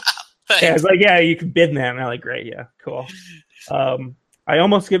 Yeah, it's like, yeah, you can bid in that, and I'm like, great, yeah, cool. I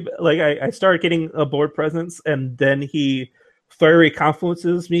almost get like, I started getting a board presence, and then he Fiery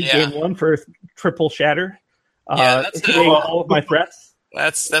Confluences me game 1 for triple shatter. That's all of my threats.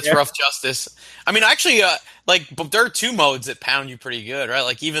 That's rough justice. I mean, actually, like, there are 2 modes that pound you pretty good, right?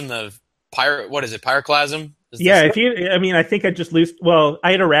 Like, even the Pyroclasm? I think I just lose. Well,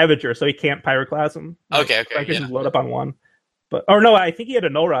 I had a Ravager, so he can't Pyroclasm. Okay. So I could just load up on one. No, I think he had a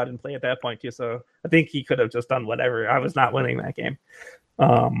no rod in play at that point too. So I think he could have just done whatever. I was not winning that game.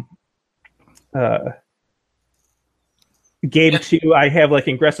 Game 2, I have like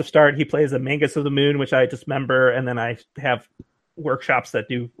aggressive start. He plays a Mangus of the Moon, which I dismember, and then I have workshops that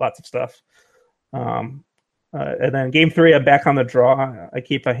do lots of stuff. And then game 3, I'm back on the draw. I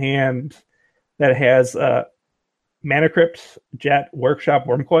keep a hand that has Mana Crypt, Jet, Workshop,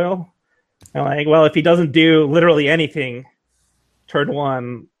 Wormcoil. And like, well, if he doesn't do literally anything turn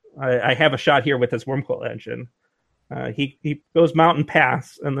 1, I have a shot here with his Wormcoil engine. He goes Mountain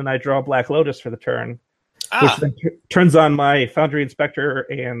Pass, and then I draw Black Lotus for the turn, which then turns on my Foundry Inspector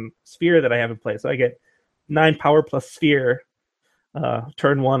and Sphere that I have in play. So I get 9 power plus Sphere,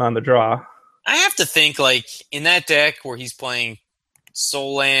 turn 1 on the draw. I have to think, like, in that deck where he's playing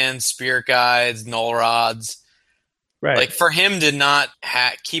Soul Lands, Spirit Guides, Null Rods, Right. Like, for him to not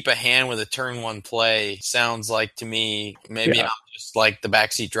keep a hand with a turn 1 play sounds like, to me, maybe I'm just like the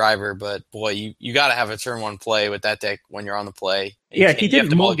backseat driver, but boy, you got to have a turn 1 play with that deck when you're on the play. Yeah, he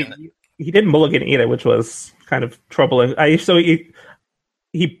didn't mulligan. He didn't mulligan either, which was kind of troubling.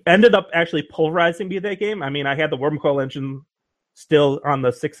 He ended up actually pulverizing me that game. I mean, I had the Wormcoil Engine still on the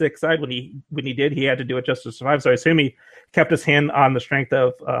 6/6 side when he did. He had to do it just to survive. So I assume he kept his hand on the strength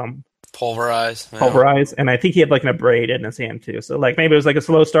of Pulverize, and I think he had like an Abrade in his hand too. So like maybe it was like a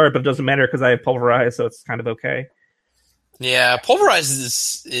slow start, but it doesn't matter because I have Pulverize, so it's kind of okay. Yeah,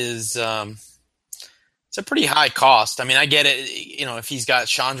 Pulverize is it's a pretty high cost. I mean, I get it. You know, if he's got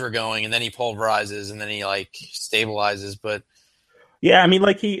Chandra going and then he pulverizes and then he like stabilizes, but yeah, I mean,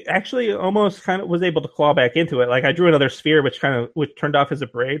 like he actually almost kind of was able to claw back into it. Like I drew another sphere, which turned off his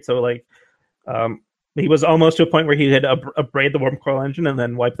Abrade. So like, he was almost to a point where he had Abrade the Wormcoil Engine and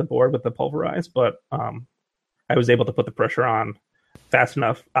then wipe the board with the Pulverize. But I was able to put the pressure on fast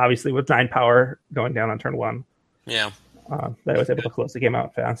enough. Obviously, with 9 power going down on turn 1. Yeah, that I was able to close the game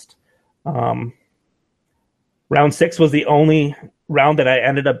out fast. Round 6 was the only round that I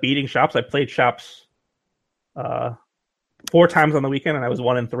ended up beating Shops. I played Shops 4 times on the weekend, and I was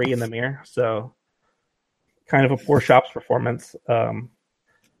 1-3 in the mirror. So, kind of a poor Shops performance.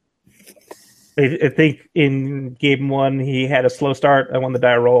 I think in game 1 he had a slow start. I won the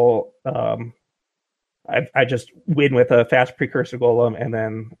die roll. I just win with a fast precursor golem, and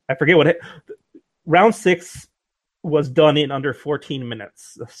then I forget what round 6 was done in under 14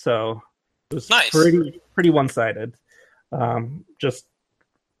 minutes. So it was nice. Pretty one-sided. Just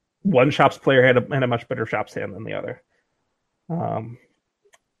one Shops player had a much better Shops hand than the other.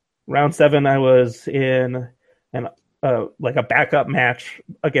 Round 7, I was in like a backup match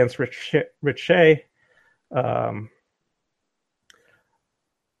against Rich Shea.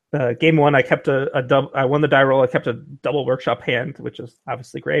 Game 1, I kept a double. I won the die roll. I kept a double workshop hand, which is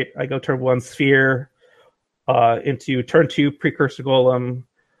obviously great. I go turn 1 sphere into turn 2 precursor golem.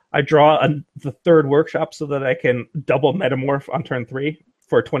 I draw the 3rd workshop so that I can double metamorph on turn 3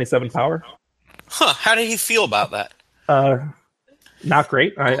 for 27 power. Huh? How did he feel about that? Not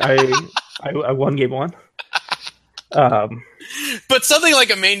great. I won game 1. But something like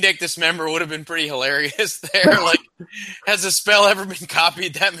a main deck Dismember would have been pretty hilarious there. Like, has a spell ever been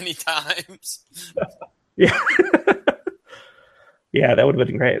copied that many times? Yeah. Yeah, that would have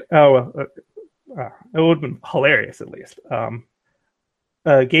been great. Oh, well, it would have been hilarious at least.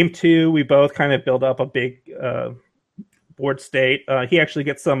 Game 2, we both kind of build up a big board state. He actually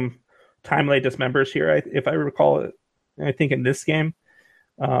gets some time-lay Dismembers here, if I recall it. I think in this game.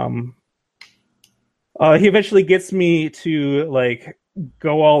 He eventually gets me to like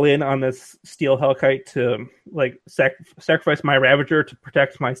go all in on this Steel Hellkite to like sacrifice my Ravager to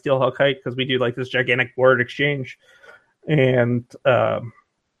protect my Steel Hellkite because we do like this gigantic board exchange, and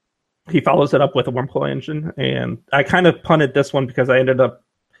he follows it up with a Wormcoil Engine. And I kind of punted this one because I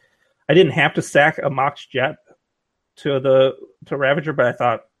didn't have to sack a Mox Jet to Ravager, but I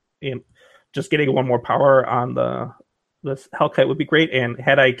thought just getting 1 more power on this Hellkite would be great. And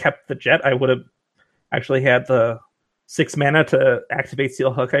had I kept the Jet, I would have actually had the 6 mana to activate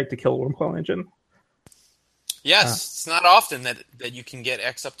Steel Hellkite to kill Wormcoil Engine. Yes, it's not often that you can get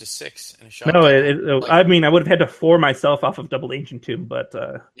X up to 6 in a shot. No, I mean, I would have had to 4 myself off of Double Ancient Tomb, but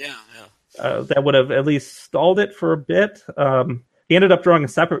that would have at least stalled it for a bit. He ended up drawing a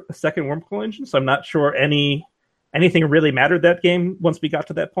second Wormcoil Engine, so I'm not sure anything really mattered that game once we got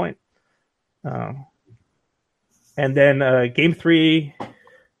to that point. And then game 3,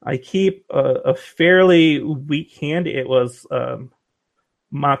 I keep a fairly weak hand. It was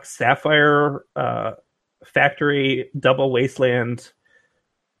Mox Sapphire, Factory, Double Wasteland,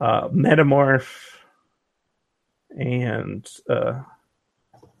 Metamorph, and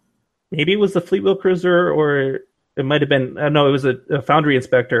maybe it was the Fleetwheel Cruiser, or it might have been, no, it was a Foundry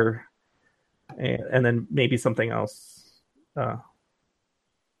Inspector, and then maybe something else. Yeah.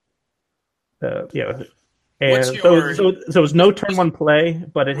 And so it was no turn 1 play,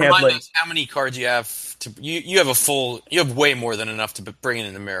 but it had like us how many cards you have to you have way more than enough to bring it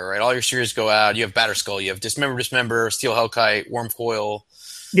in the mirror, right? All your spheres go out. You have Batterskull, you have Dismember, Steel Hellkite, Wormcoil.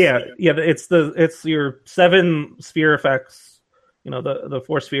 Yeah, it's your 7 sphere effects. You know, the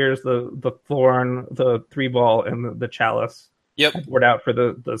 4 spheres, the Thorn, the 3 ball, and the Chalice. Yep. I poured out for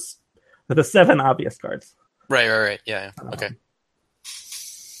the 7 obvious cards. Right. Yeah. Okay.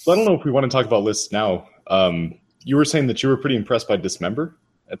 So I don't know if we want to talk about lists now. You were saying that you were pretty impressed by Dismember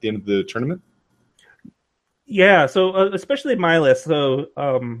at the end of the tournament? Yeah, so especially my list. So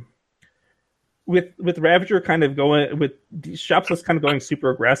with Ravager kind of going with the shops list kind of going super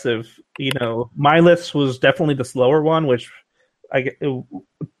aggressive, my list was definitely the slower one, which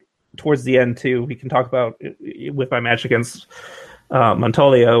towards the end too we can talk about with my match against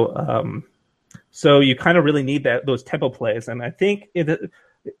Montolio. So you kind of really need those tempo plays, and I think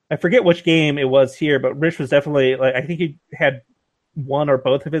I forget which game it was here, but Rich was definitely like, I think he had one or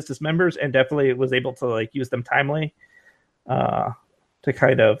both of his dismembers and definitely was able to like use them timely to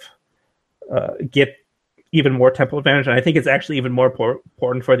kind of get even more tempo advantage. And I think it's actually even more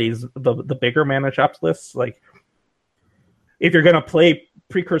important for the bigger mana chops lists. Like if you're going to play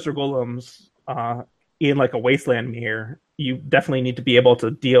precursor golems in like a wasteland mirror, you definitely need to be able to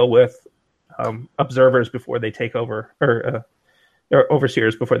deal with observers before they take over, or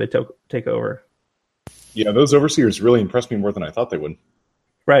overseers before they take over. Yeah, those overseers really impressed me more than I thought they would.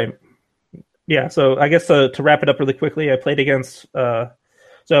 Right. Yeah, so I guess to wrap it up really quickly, I played against...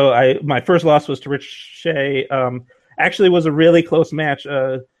 my first loss was to Rich Shea. Actually was a really close match.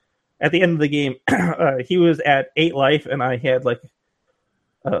 At the end of the game, he was at 8 life, and I had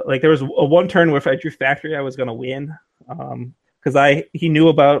there was a one turn where if I drew Factory, I was going to win. Because he knew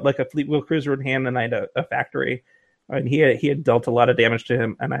about like a Fleet Wheel Cruiser in hand, and I had a Factory. And he had dealt a lot of damage to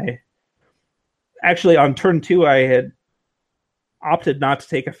him, and I actually on turn 2 I had opted not to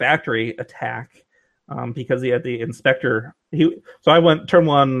take a Factory attack because he had the Inspector. So I went turn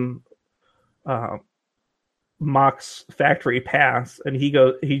 1 Mox Factory pass, and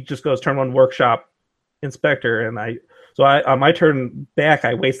he just goes turn 1 Workshop Inspector, and I on my turn back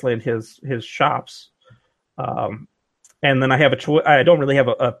I wasteland his shops. And then I have a choice. I don't really have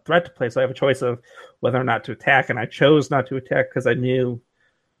a threat to play, so I have a choice of whether or not to attack. And I chose not to attack because I knew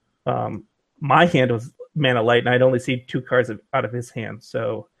my hand was mana light, and I'd only see 2 cards out of his hand.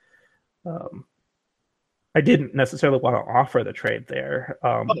 So I didn't necessarily want to offer the trade there.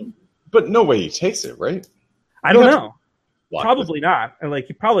 But no way he takes it, right? I don't know. Probably not.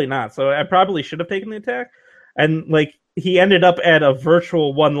 Probably not. So I probably should have taken the attack. And he ended up at a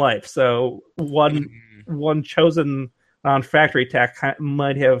virtual 1 life. So one chosen on Factory attack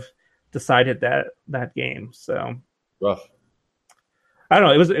might have decided that game. So rough. I don't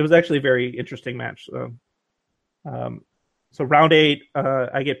know. It was actually a very interesting match. So round 8,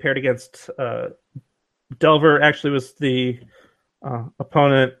 I get paired against Delver. Actually, was the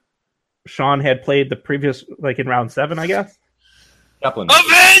opponent Sean had played the previous, in round 7, I guess. Kaplan.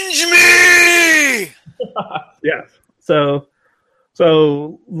 Avenge me! Yeah. So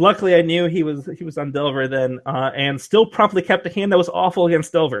luckily, I knew he was on Delver then, and still promptly kept a hand that was awful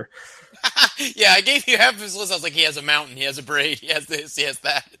against Delver. Yeah, I gave you half of his list. I was like, he has a mountain, he has a braid, he has this, he has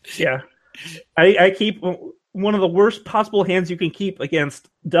that. Yeah, I keep one of the worst possible hands you can keep against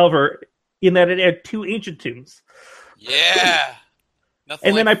Delver, in that it had 2 Ancient Tombs. Yeah.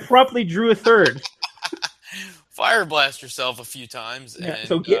 And then I promptly drew a 3rd. Fire blast yourself a few times. Yeah, and,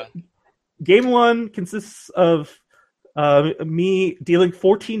 so game 1 consists of me dealing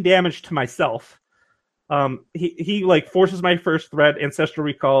 14 damage to myself. He forces my first threat, Ancestral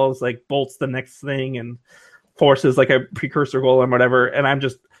Recalls, bolts the next thing, and forces a precursor golem or whatever, and I'm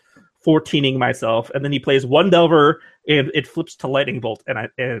just 14ing myself. And then he plays 1 Delver, and it flips to Lightning Bolt,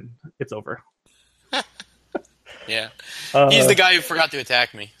 and it's over. Yeah, he's the guy who forgot to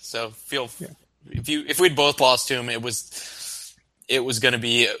attack me. So if we'd both lost to him, it was going to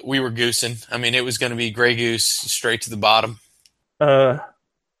be, we were goosing. I mean, it was going to be Grey Goose straight to the bottom. I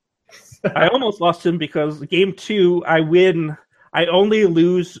almost lost him because game 2, I win. I only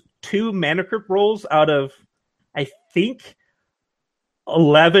lose 2 mana crypt rolls out of, I think,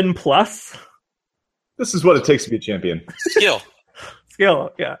 11 plus. This is what it takes to be a champion. Skill,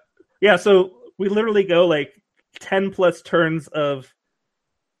 yeah. Yeah, so we literally go 10 plus turns of,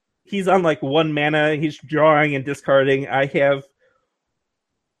 he's on 1 mana, he's drawing and discarding. I have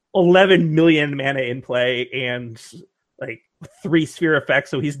 11 million mana in play and 3 sphere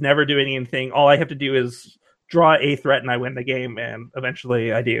effects, so he's never doing anything. All I have to do is draw a threat and I win the game, and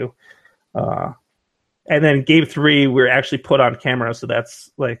eventually I do. And then game 3, we're actually put on camera, so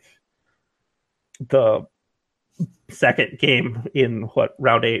that's the second game in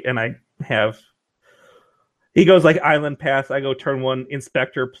round 8, and I have, he goes Island Path, I go turn 1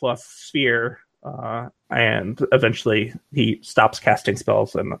 Inspector plus Sphere, and eventually he stops casting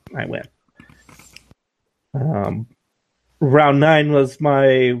spells and I win. Round 9 was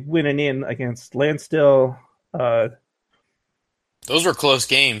my winning in against Landstill. Those were close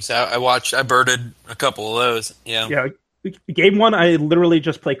games. I birded a couple of those. Yeah. Game 1, I literally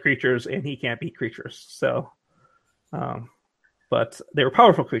just play creatures, and he can't beat creatures. So, but they were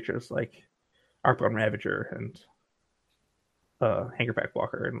powerful creatures like Arcborn Ravager, and Hangerback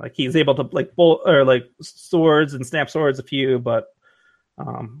Walker, and like he's able to like bolt or like swords and snap swords a few, but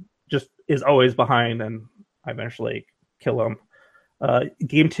just is always behind, and I eventually kill him.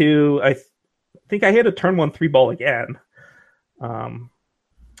 Game 2, I think I hit a turn 1 3 ball again,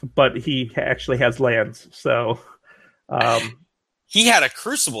 but he actually has lands, so he had a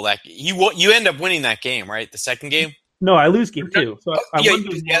Crucible that you end up winning that game, right? The second game. No, I lose game 2. So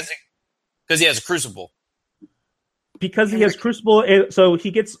because he has a Crucible. Because he has Crucible, so he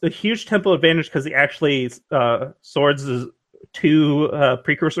gets a huge tempo advantage because he actually swords is 2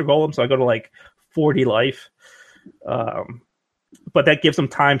 precursor golem, so I go to like 40 life. But that gives him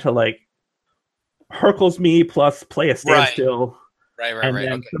time to like Hercules me plus play a standstill. Right. And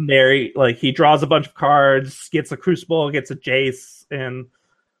then from there, like he draws a bunch of cards, gets a Crucible, gets a Jace, and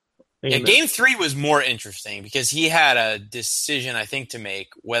game 3 was more interesting because he had a decision, I think, to make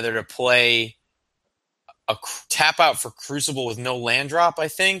whether to play a tap out for Crucible with no land drop. I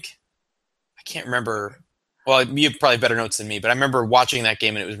think I can't remember. Well, you have probably better notes than me, but I remember watching that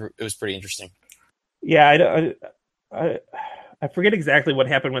game and it was pretty interesting. Yeah, I forget exactly what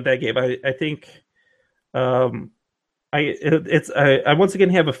happened with that game. I think I once again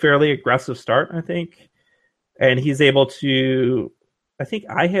have a fairly aggressive start, I think, and he's able to. I think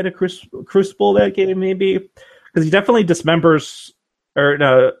I had a Crucible that game maybe because he definitely dismembers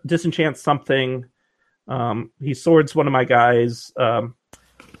or disenchants something. He swords one of my guys.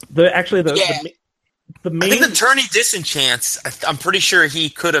 The main. I think the turn he disenchants, I'm pretty sure he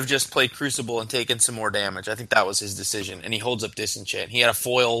could have just played Crucible and taken some more damage. I think that was his decision, and he holds up disenchant. He had a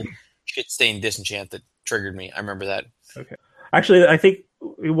foil shit-stained disenchant that triggered me. I remember that. Okay. Actually, I think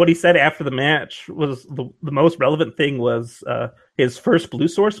what he said after the match was the most relevant thing was his first blue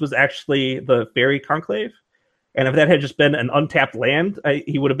source was actually the Fairy Conclave, and if that had just been an untapped land,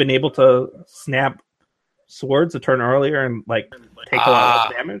 he would have been able to snap swords a turn earlier and like take a lot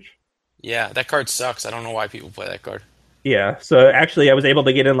less damage. Yeah, that card sucks. I don't know why people play that card. Yeah, so actually I was able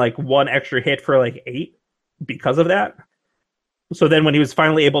to get in like 1 extra hit for like 8 because of that. So then when he was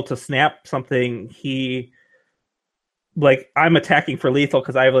finally able to snap something, he like I'm attacking for lethal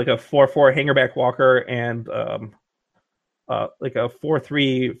because I have like a 4/4 Hangerback Walker and like a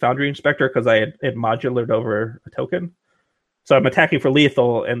 4/3 Foundry Inspector because I had modulated over a token. So I'm attacking for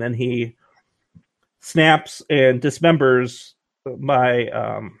lethal, and then he snaps and dismembers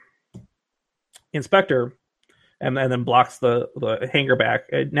my Inspector, and then blocks the Hangerback.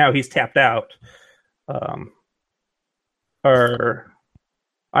 And now he's tapped out. Or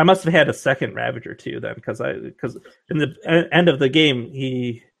I must have had a second Ravager too then, because in the end of the game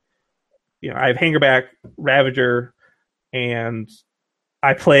I have Hangerback, Ravager, and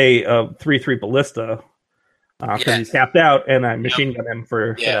I play a 3/3 Ballista because he's tapped out, and I machine gun him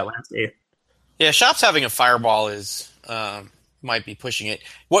for that last day. Yeah, Shop's having a Fireball is might be pushing it.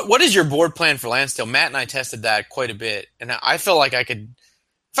 What is your board plan for Landstill? Matt and I tested that quite a bit, and I felt like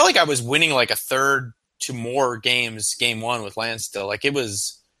I was winning like a third to more games game 1 with Landstill. Like it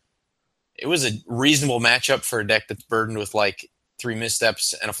was a reasonable matchup for a deck that's burdened with like 3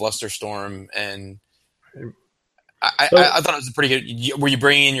 missteps and a Flusterstorm, and I thought it was a pretty good. Were you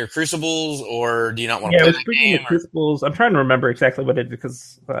bringing in your Crucibles, or do you not want to play that game? The Crucibles. I'm trying to remember exactly what it did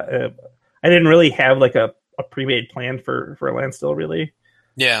because I didn't really have like a pre-made plan for a Landstill, really.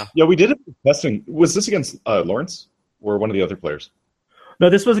 Yeah, we did it testing. Was this against Lawrence or one of the other players? No,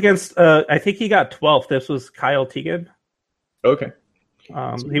 this was against. I think he got 12th. This was Kyle Teagan. Okay.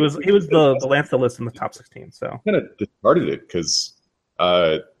 He was the Landstill list in the top 16. So kind of discarded it because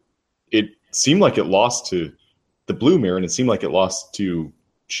it seemed like it lost to the Blue Mirror, and it seemed like it lost to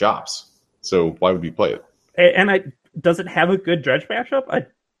Shops. So why would we play it? And does it have a good dredge matchup? I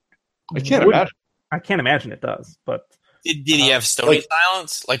can't imagine. I can't imagine it does. But did he have Stony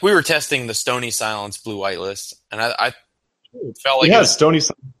Silence? Like we were testing the Stony Silence blue-white list, and I felt like it has Stony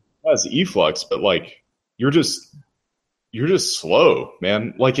Silence, has Efflux, but like you're just slow,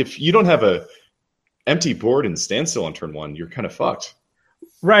 man. Like if you don't have a empty board and standstill on turn 1, you're kind of fucked.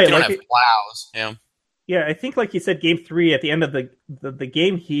 Right, you don't have plows. Yeah. Yeah, I think like you said, game 3 at the end of the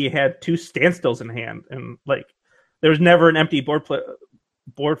game, he had 2 standstills in hand, and like there was never an empty board for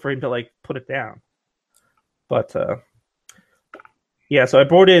him to like put it down. But yeah, so I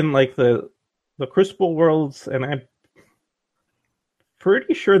brought in like the Crucible Worlds, and I'm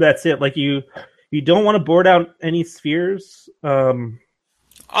pretty sure that's it. Like you don't want to board out any spheres. On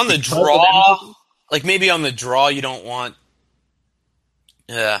the draw, like maybe on the draw, you don't want.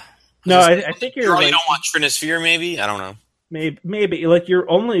 Yeah. No, I think you're. You don't want Trinisphere, maybe? I don't know. Maybe. Like, you're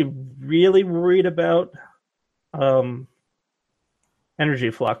only really worried about energy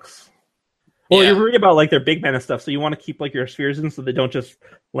flux. Well, you're worried about like their big mana stuff, so you want to keep like your spheres in so they don't just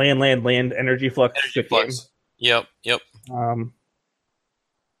land energy flux. Energy flux. Yep.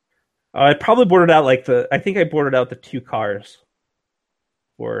 I probably boarded out I think I boarded out the 2 cars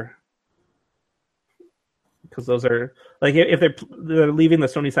because those are like if they're leaving the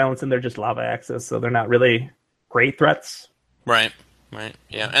Stony Silence and they're just lava axis, so they're not really great threats. Right.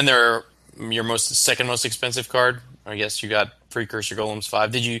 Yeah, and they're your second most expensive card. I guess you got Precursor Golem's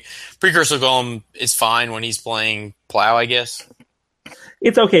 5. Precursor Golem is fine when he's playing Plow, I guess.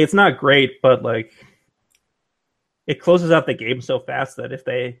 It's okay. It's not great, but like it closes out the game so fast that if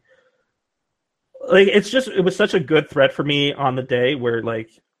they like, it was such a good threat for me on the day where like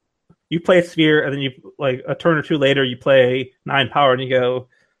you play a sphere and then you like a turn or two later you play 9 power and you go,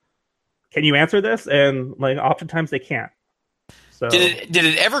 can you answer this? And like oftentimes they can't. So did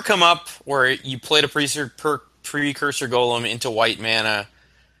it ever come up where you played a Precursor Golem into white mana,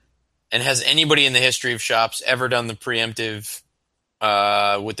 and has anybody in the history of shops ever done the preemptive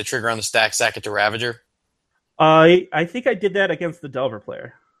with the trigger on the stack, sack it to Ravager? I think I did that against the Delver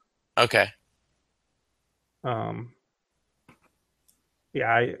player. Okay. Yeah,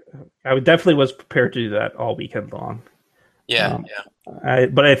 I definitely was prepared to do that all weekend long. Yeah.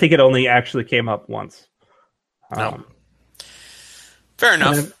 But I think it only actually came up once. No. Fair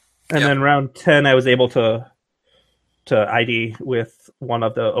enough. And then round 10, I was able to ID with one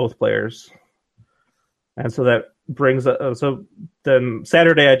of the Oath players. And so that brings so then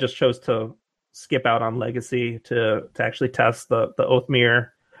Saturday I just chose to skip out on Legacy to actually test the Oath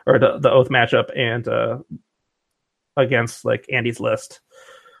mirror or the Oath matchup and against like Andy's list.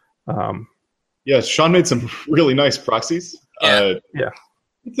 Yeah, Sean made some really nice proxies. Yeah.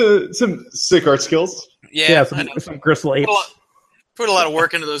 Some sick art skills. Yeah, some Gristle Apes. Put a lot of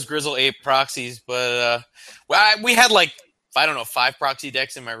work into those Grizzle Ape proxies, but we had like, I don't know, 5 proxy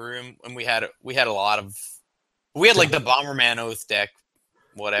decks in my room, and we had like the Bomberman Oath deck,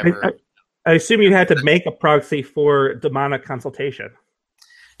 whatever. I assume you had to make a proxy for Demonic Consultation.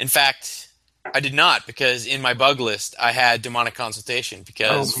 In fact, I did not, because in my bug list I had Demonic Consultation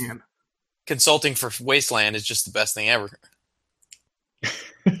because consulting for Wasteland is just the best thing ever.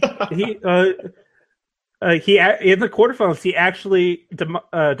 He in the quarterfinals he actually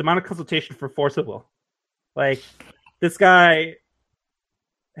Demonic Consultation for Force of Will. Like this guy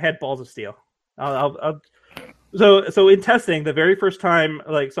had balls of steel. So in testing the very first time,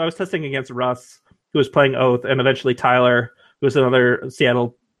 I was testing against Russ, who was playing Oath, and eventually Tyler, who was another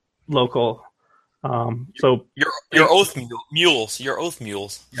Seattle local. So your Oath mules.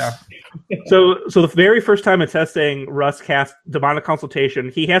 Yeah. So the very first time in testing, Russ cast Demonic Consultation.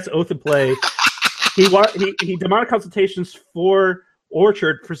 He has Oath in play. He Demonic Consultations for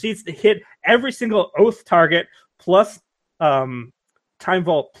Orchard, proceeds to hit every single Oath target plus Time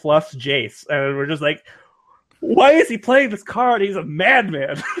Vault plus Jace, and we're just like, why is he playing this card? He's a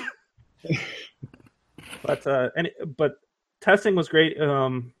madman. But testing was great.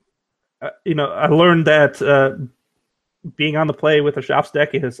 I learned that being on the play with a Shops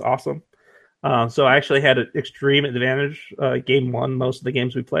deck is awesome. So I actually had an extreme advantage game 1 most of the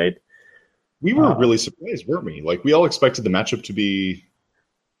games we played. We were really surprised, weren't we? Like, we all expected the matchup to be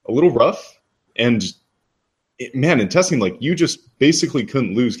a little rough. And, in testing, like, you just basically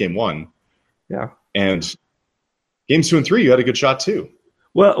couldn't lose game 1. Yeah. And games 2 and 3, you had a good shot, too.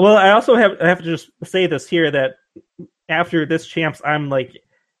 Well, I also have to just say this here, that after this Champs, I'm like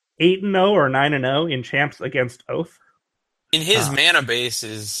 8-0 or 9-0 in Champs against Oath. In his mana base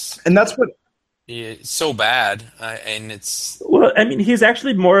is... And that's what... It's so bad, and it's... Well, I mean, he's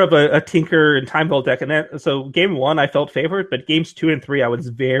actually more of a Tinker and Time Vault deck, and so game 1 I felt favored, but games 2 and 3 I was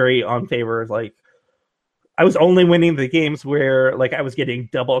very unfavored. Like, I was only winning the games where like I was getting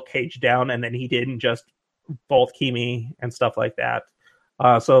double cage down, and then he didn't just Vault key me and stuff like that.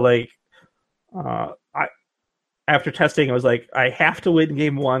 After testing, I was like, I have to win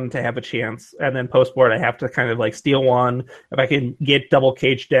game 1 to have a chance, and then post board I have to kind of like steal 1. If I can get double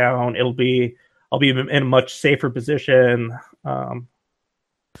cage down, I'll be in a much safer position,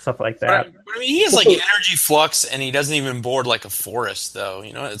 stuff like that. But I mean, he has like energy flux, and he doesn't even board like a forest, though.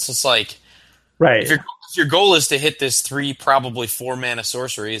 It's just like, right. If your goal is to hit this 3, probably 4 mana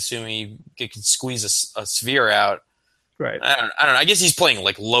sorcery, assuming you can squeeze a sphere out. Right. I don't know. I guess he's playing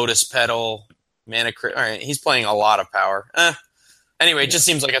like Lotus Petal, Mana Crit. All right, he's playing a lot of power. Anyway, it just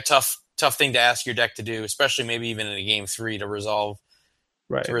seems like a tough thing to ask your deck to do, especially maybe even in a game 3 to resolve.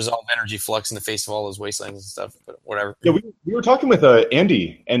 Right. To resolve energy flux in the face of all those wastelands and stuff, but whatever. Yeah, we were talking with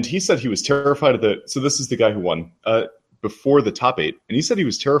Andy, and he said he was terrified of the... So this is the guy who won before the top 8, and he said he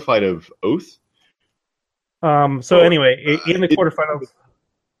was terrified of Oath. Anyway, in the quarterfinals...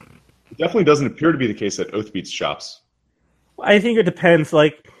 It definitely doesn't appear to be the case that Oath beats Shops. I think it depends.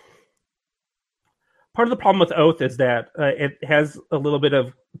 Like, part of the problem with Oath is that it has a little bit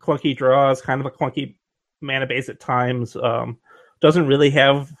of clunky draws, kind of a clunky mana base at times. Doesn't really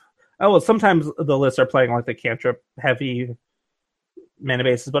have. Oh, well, sometimes the lists are playing like the cantrip heavy mana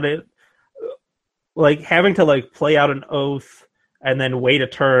bases, but it like having to like play out an Oath and then wait a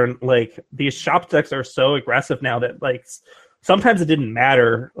turn. Like, these shop decks are so aggressive now that like sometimes it didn't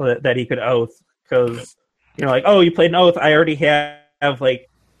matter that he could Oath because like, oh, you played an Oath. I already have like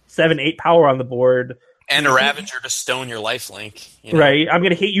 7-8 power on the board and a Ravager to stone your lifelink. Right, I'm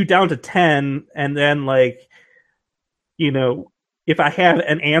gonna hit you down to 10, and then like, if I have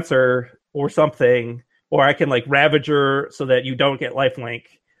an answer or something, or I can like Ravager so that you don't get lifelink,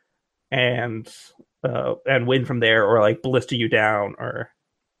 and win from there, or like ballista you down, or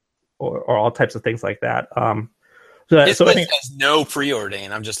all types of things like that. So I think it has no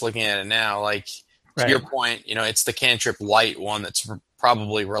preordain. I'm just looking at it now. Like, to your point, it's the cantrip light one that's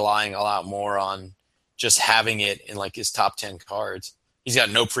probably relying a lot more on just having it in like his top 10 cards. He's got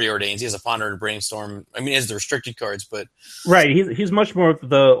no preordains. He has a Ponder and Brainstorm. I mean, he has the restricted cards, but he's much more of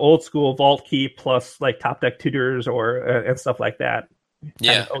the old school Vault Key plus like top deck tutors or and stuff like that.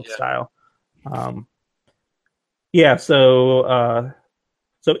 Kind of style. So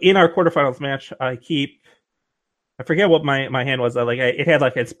in our quarterfinals match, I forget what my hand was. It had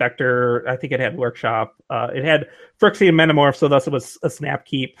like Inspector. I think it had Workshop. It had Phyrexian Metamorph, so thus it was a snap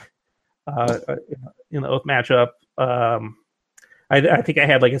keep in the Oath matchup. I think I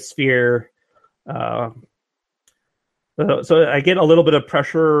had like a Sphere. So I get a little bit of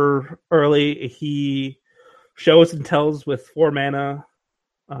pressure early. He shows and tells with 4 mana.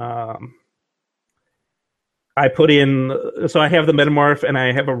 I put in, so I have the Metamorph and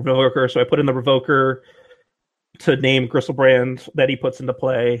I have a Revoker, so I put in the Revoker to name Gristlebrand that he puts into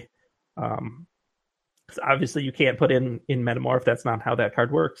play. Obviously you can't put in Metamorph, that's not how that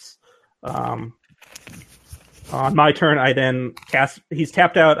card works. On my turn, I then cast, he's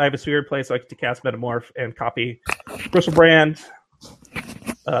tapped out, I have a Sphere in play, so I get to cast Metamorph and copy Gristlebrand.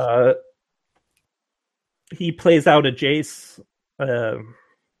 He plays out a Jace,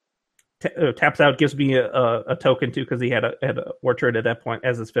 taps out, gives me a token too, because he had a Orchard at that point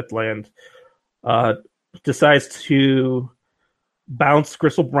as his 5th land. Decides to bounce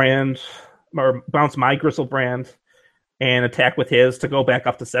Gristlebrand, or bounce my Gristlebrand, and attack with his to go back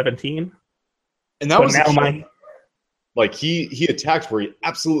up to 17. And that was now like he attacked where he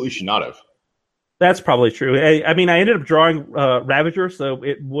absolutely should not have. That's probably true. I mean, I ended up drawing Ravager, so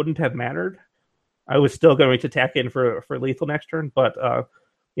it wouldn't have mattered. I was still going to attack in for lethal next turn, but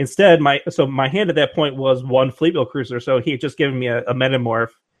instead, my hand at that point was 1 Fleetwheel Cruiser, so he had just given me a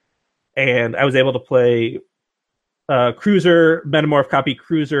Metamorph, and I was able to play Cruiser, Metamorph, copy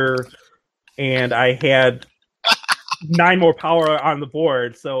Cruiser, and I had 9 more power on the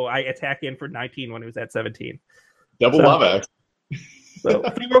board, so I attack in for 19 when it was at 17. Double love axe. So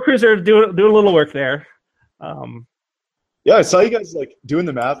Fleetwheel Cruiser do a little work there. Yeah, I saw you guys like doing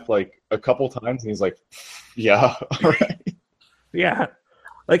the math like a couple times, and he's like, "Yeah, all right." Yeah,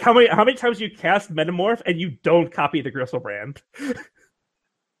 like how many times you cast Metamorph and you don't copy the Gristlebrand?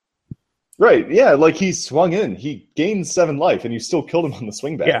 Right, yeah, like he swung in. He gained 7 life, and you still killed him on the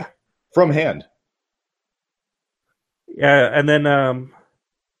swing back. Yeah. From hand. Yeah, and then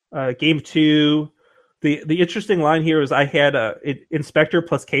game 2, the interesting line here is I had Inspector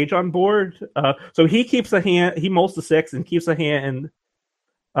plus Cage on board. So he keeps a hand, he molts the 6 and keeps a hand.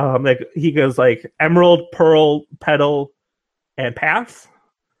 Like he goes like Emerald, Pearl, Petal, and Pass.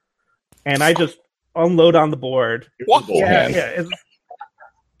 And I just unload on the board. What? Yeah.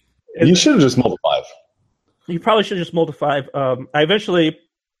 You should have just mulled 5. You probably should have just mulled 5. I eventually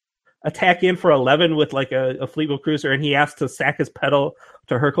attack in for 11 with like a Fleetwheel Cruiser, and he asked to sack his Petal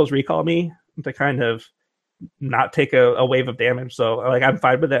to Hercules Recall me to kind of not take a wave of damage. So like I'm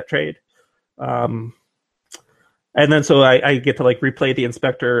fine with that trade. And then so I get to like replay the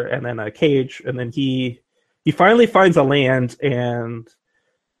Inspector and then a Cage, and then he finally finds a land and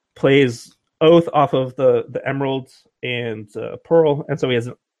plays Oath off of the Emeralds and Pearl, and so he has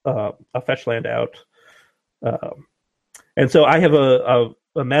a fetch land out. And so I have a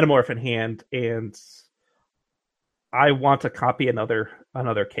Metamorph in hand, and I want to copy another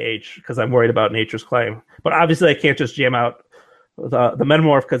Cage because I'm worried about Nature's Claim. But obviously I can't just jam out the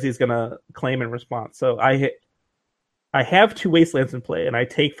Metamorph because he's going to claim in response. So I have 2 Wastelands in play, and I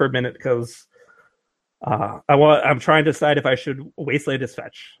take for a minute because I'm trying to decide if I should Wasteland his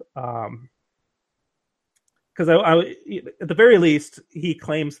fetch. Because at the very least, he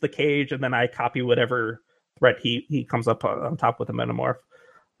claims the Cage, and then I copy whatever threat he comes up on top with a Metamorph.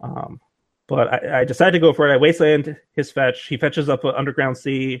 But I decided to go for it. I wasteland his fetch. He fetches up an underground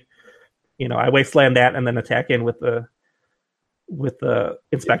sea. I wasteland that and then attack in with the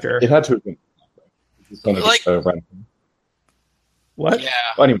inspector. It had to have been. Like, what? Yeah.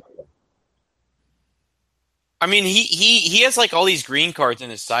 Anyway. I mean, he has like all these green cards in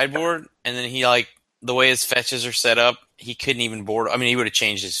his sideboard, and then he like the way his fetches are set up, he couldn't even board. I mean, he would have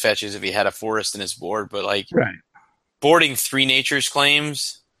changed his fetches if he had a forest in his board, but like boarding 3 Nature's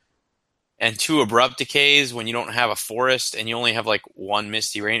Claims and 2 Abrupt Decays when you don't have a forest and you only have like 1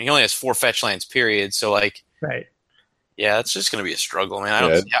 Misty Rain. He only has 4 fetch lands, period. So like, yeah, it's just going to be a struggle, man.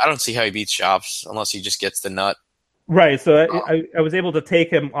 I don't see how he beats Shops unless he just gets the nut. Right, so I was able to take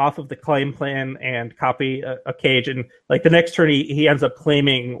him off of the claim plan and copy a cage, and like the next turn he ends up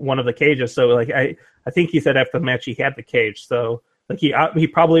claiming one of the cages. So like I think he said after the match he had the cage. So like he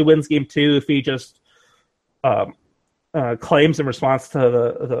probably wins game 2 if he just claims in response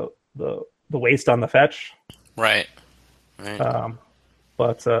to the waste on the fetch. Right.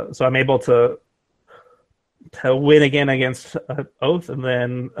 But so I'm able to win again against Oath, and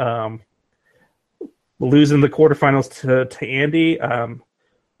then losing the quarterfinals to Andy.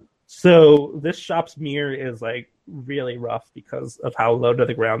 So this shop's mirror is like really rough because of how low to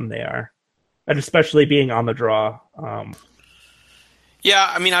the ground they are, and especially being on the draw. Yeah,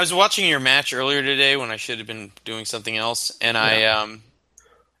 I mean, I was watching your match earlier today when I should have been doing something else, and I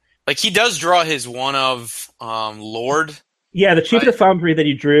like he does draw his one of Lord. Yeah, the Chief of the Foundry that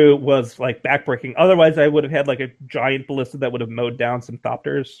he drew was like backbreaking. Otherwise, I would have had like a giant ballista that would have mowed down some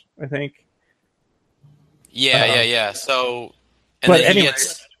Thopters, I think. Yeah. So, and then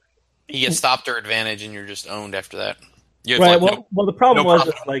he gets Thopter advantage, and you're just owned after that. Well, the problem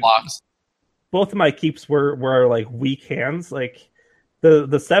was like both of my keeps were like weak hands. Like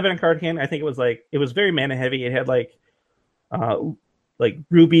the 7 card hand, I think it was very mana heavy. It had like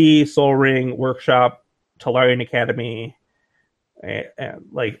Ruby, Soul Ring, Workshop, Tolarian Academy, and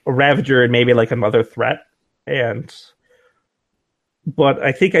like a Ravager, and maybe like another threat. But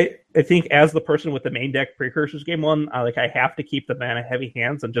I think as the person with the main deck precursors game 1, I have to keep the mana heavy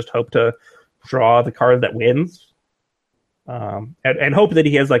hands and just hope to draw the card that wins, and hope that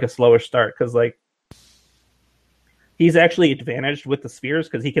he has like a slower start, because like he's actually advantaged with the spheres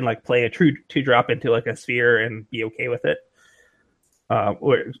because he can like play a true 2-drop into like a sphere and be okay with it.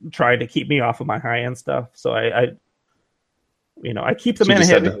 Or trying to keep me off of my high end stuff. So I keep the mana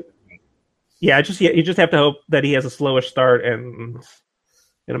heavy. Yeah, you just have to hope that he has a slower start, and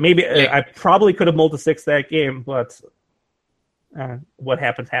maybe I probably could have mulled a 6 that game, but what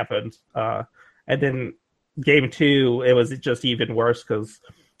happened. And then game 2, it was just even worse because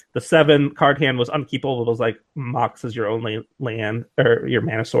the 7 card hand was unkeepable. It was like Mox is your only land or your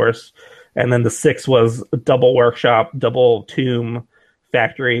mana source, and then the 6 was double Workshop, double Tomb,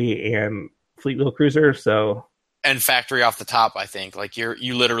 Factory, and Fleetwheel Cruiser. And Factory off the top, I think. Like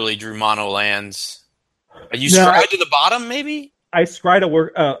you literally drew mono lands. You scryed to the bottom, maybe? I scryed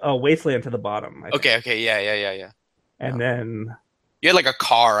a wasteland to the bottom. Okay, yeah. And then you had like a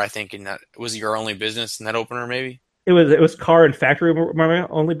car, I think, in that was your only business in that opener, maybe? It was car and Factory were my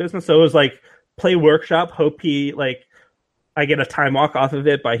only business. So it was like play Workshop, hope he like I get a time walk off of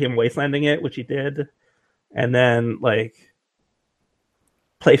it by him wastelanding it, which he did, and then like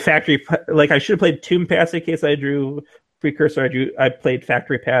play Factory. Like I should have played Tomb Pass in case I drew Precursor. I played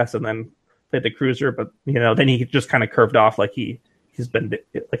Factory Pass and then played the Cruiser, but then he just kind of curved off like he's been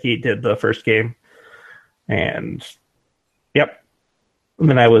like he did the first game, and yep, and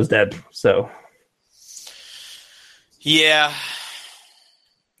then I was dead. So yeah.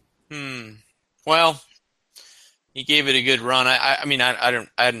 Well, he gave it a good run. I mean, I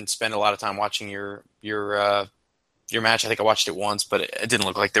didn't spend a lot of time watching your match. I think I watched it once, but it didn't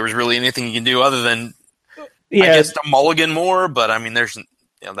look like there was really anything you can do other than I guess to mulligan more. But I mean, there's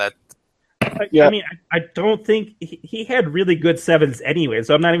that. I mean, I don't think he had really good 7s anyway,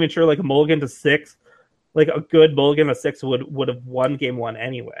 so I'm not even sure like a mulligan to 6, like a good mulligan to 6 would have won game 1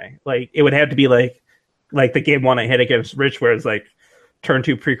 anyway. Like it would have to be like the game 1 I hit against Rich, where it's like turn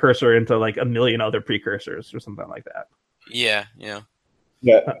 2 precursor into like a million other precursors or something like that. Yeah.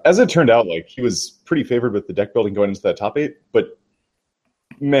 As it turned out, like he was pretty favored with the deck building going into that top 8, but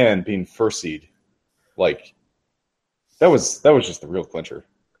man, being first seed, like that was just the real clincher.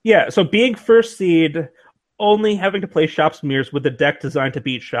 Yeah, so being first seed, only having to play Shops Mirrors with the deck designed to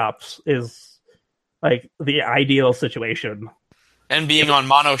beat Shops is like the ideal situation. And being on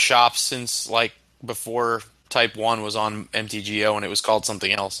mono Shops since like before Type 1 was on MTGO and it was called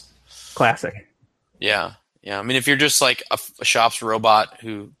something else. Classic. Yeah. I mean, if you're just like a Shops robot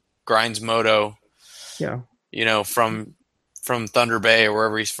who grinds Moto, from Thunder Bay or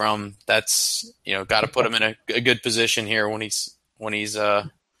wherever he's from. That's got to put him in a good position here when he's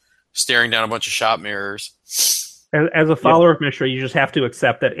staring down a bunch of shop mirrors. As a follower of Mishra, you just have to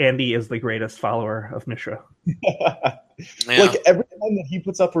accept that Andy is the greatest follower of Mishra. Like every time that he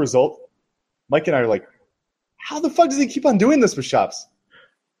puts up a result, Mike and I are like, how the fuck does he keep on doing this with shops?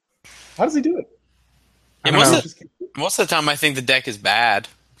 How does he do it? Yeah, most of the time I think the deck is bad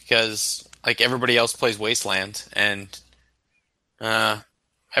because like everybody else plays Wasteland and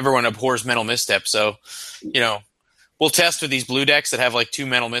everyone abhors Mental Misstep. So, we'll test with these blue decks that have like 2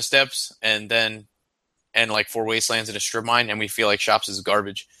 Mental Missteps and like 4 Wastelands and a Strip Mine, and we feel like shops is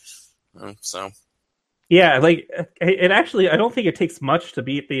garbage. So yeah, like it actually, I don't think it takes much to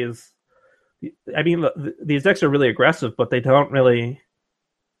beat these. I mean, these decks are really aggressive, but they don't really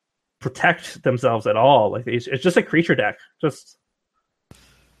protect themselves at all. Like it's just a creature deck. Just.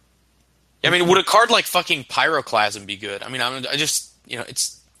 I mean, would a card like fucking Pyroclasm be good? I mean, I just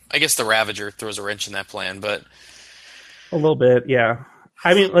it's. I guess the Ravager throws a wrench in that plan, but a little bit, yeah.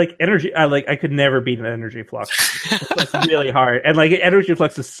 I mean, like energy. I could never beat an Energy Flux. It's really hard, and like Energy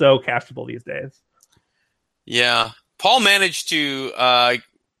Flux is so castable these days. Yeah, Paul managed to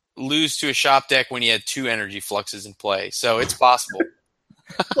lose to a shop deck when he had 2 Energy Fluxes in play, so it's possible.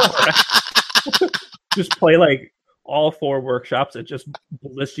 Just play like all 4 workshops and just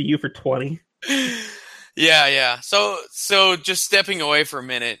ballista you for 20. Yeah. So just stepping away for a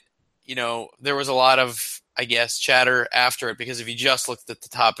minute, there was a lot of, I guess, chatter after it because if you just looked at the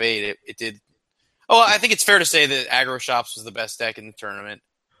top 8, it did. Oh, I think it's fair to say that Aggro Shops was the best deck in the tournament.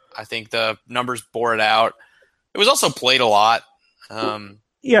 I think the numbers bore it out. It was also played a lot.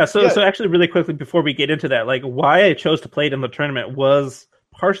 So actually really quickly before we get into that, like why I chose to play it in the tournament was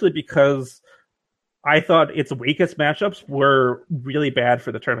partially because I thought its weakest matchups were really bad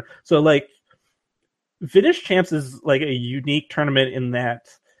for the tournament. So like Vintage Champs is like a unique tournament in that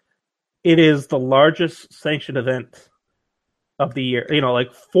it is the largest sanctioned event of the year.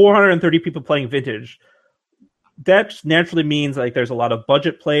 Like 430 people playing Vintage. That naturally means like there's a lot of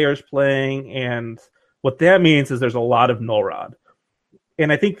budget players playing, and what that means is there's a lot of null rod.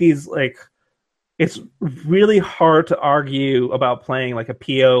 And I think these like it's really hard to argue about playing like a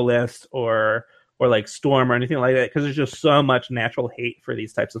PO list or like Storm or anything like that because there's just so much natural hate for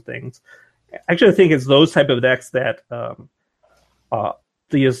these types of things. Actually, I think it's those type of decks that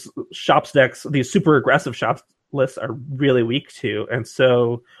these shops decks, these super aggressive shops lists are really weak to. And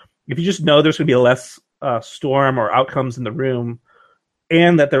so if you just know there's going to be less Storm or outcomes in the room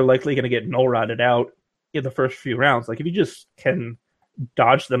and that they're likely going to get null rotted out in the first few rounds, like if you just can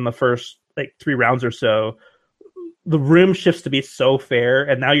dodge them the first like 3 rounds or so, the room shifts to be so fair,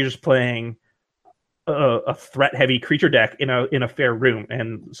 and now you're just playing a threat heavy creature deck in a fair room.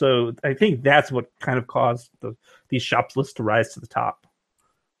 And so I think that's what kind of caused these shops lists to rise to the top.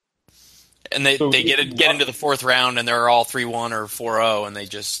 And they get into the 4th round and they're all 3-1 or 4-0 and they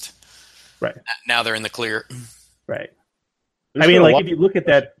just now they're in the clear. Right. I mean, like if you look at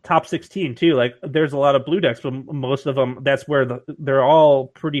that top 16 too, like there's a lot of blue decks, but most of them that's where they're all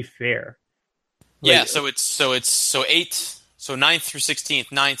pretty fair. Like, yeah, so it's 8. So 9th through 16th.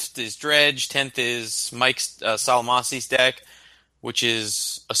 9th is Dredge. 10th is Mike's Salamasi's deck, which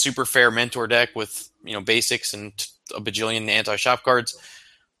is a super fair mentor deck with basics and a bajillion anti-shop cards.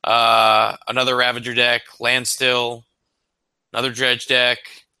 Another Ravager deck, Landstill, another Dredge deck,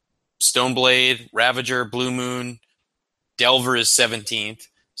 Stoneblade, Ravager, Blue Moon, Delver is 17th.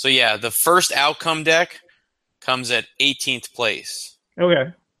 So yeah, the first outcome deck comes at 18th place.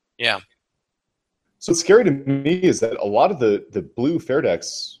 Okay. Yeah. So what's scary to me is that a lot of the blue fair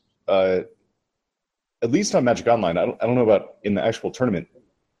decks, at least on Magic Online, I don't know about in the actual tournament,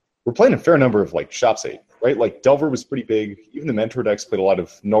 we're playing a fair number of like Shops 8, right? Like Delver was pretty big. Even the Mentor decks played a lot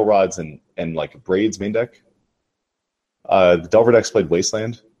of Null Rods and like Braid's main deck. The Delver decks played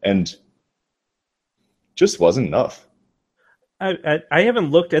Wasteland, and just wasn't enough. I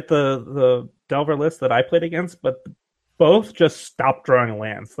haven't looked at the Delver list that I played against, but both just stopped drawing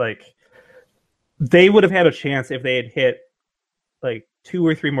lands. Like they would have had a chance if they had hit like 2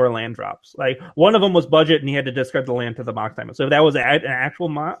 or 3 more land drops. Like one of them was budget and he had to discard the land to the mock time. So if that was an actual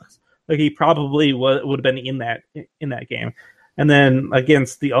mock, like he probably would have been in that game. And then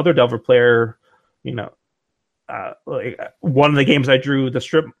against the other Delver player, like one of the games I drew the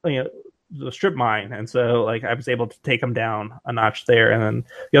strip mine, and so like I was able to take him down a notch there. And then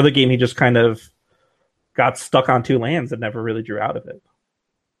the other game he just kind of got stuck on 2 lands and never really drew out of it.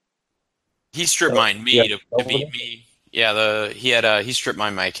 He strip mined me to beat me. Yeah, he strip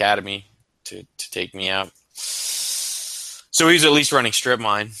mined my academy to take me out. So he's at least running strip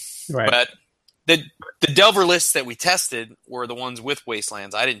mine. Right. But the Delver lists that we tested were the ones with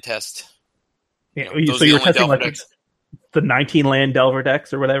Wastelands. I didn't test. So you're testing like decks. The 19 land Delver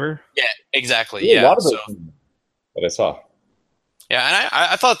decks or whatever? Yeah, exactly. Yeah, yeah. a lot of those that I saw. Yeah, and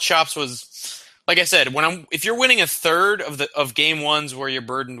I thought Shops was, like I said, if you're winning a third of game ones where you're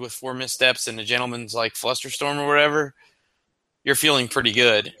burdened with 4 missteps and a gentleman's like Flusterstorm or whatever, you're feeling pretty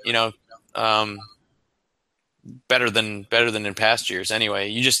good. Better than in past years. Anyway,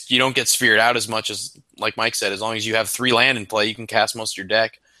 you don't get sphered out as much as, like Mike said, as long as you have 3 land in play, you can cast most of your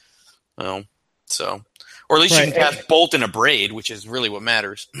deck. Or at least you can cast Bolt and Abrade, which is really what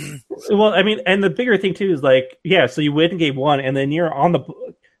matters. Well, I mean, and the bigger thing too is like, so you win game 1, and then you're on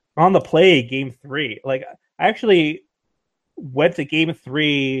the play game 3. Like, I actually went to game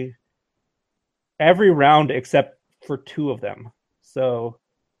 3 every round except for 2 of them. So,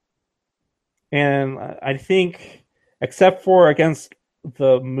 and I think except for against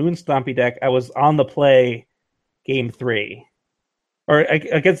the Moon Stompy deck, I was on the play game 3, or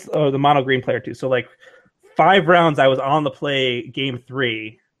against the mono green player too. So like 5 rounds I was on the play game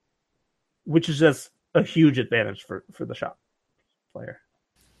 3, which is just a huge advantage for the shop player.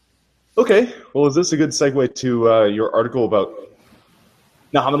 Okay, well, is this a good segue to your article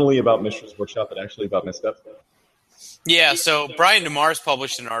nominally about Mishra's Workshop, but actually about Misstep? Yeah, so Brian DeMars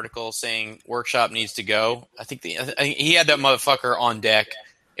published an article saying Workshop needs to go. I think he had that motherfucker on deck.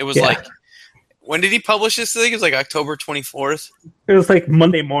 It was like, when did he publish this thing? It was like October 24th. It was like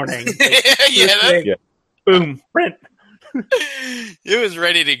Monday morning. Yeah. Boom, print. It was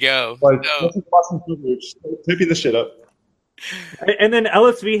ready to go. Typing the shit up. And then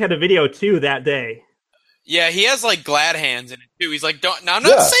LSV had a video too that day. Yeah, he has like glad hands in it too. He's like, now I'm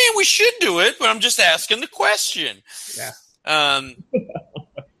not saying we should do it, but I'm just asking the question. Yeah.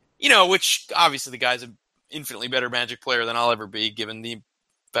 Which obviously the guy's an infinitely better Magic player than I'll ever be, given the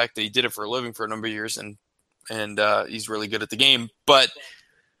fact that he did it for a living for a number of years, and he's really good at the game. But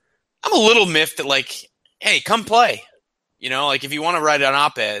I'm a little miffed that, like, hey, come play. Like, if you want to write an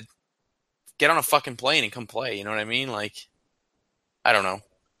op-ed, get on a fucking plane and come play. You know what I mean? Like, I don't know.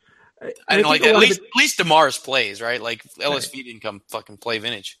 I didn't like that. At least DeMars plays, right? Like, LSV didn't come fucking play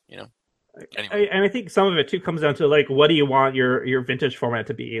Vintage, Anyway. And I think some of it too comes down to, like, what do you want your Vintage format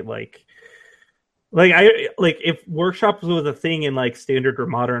to be? Like if Workshops was a thing in like Standard or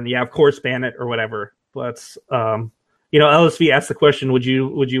Modern, of course ban it or whatever. But LSV asked the question: Would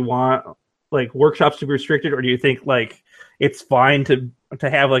you want like Workshops to be restricted, or do you think like it's fine to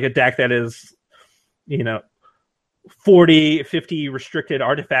have like a deck that is 40, 50 restricted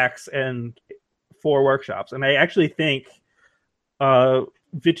artifacts and 4 Workshops? And I actually think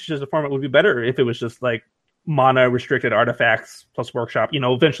Vintage as a format would be better if it was just like mono restricted artifacts plus Workshop,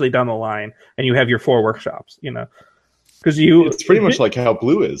 eventually down the line, and you have your 4 Workshops, because it's pretty much like how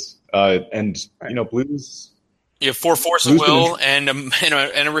Blue is, Blue's. You have 4 Force of Will and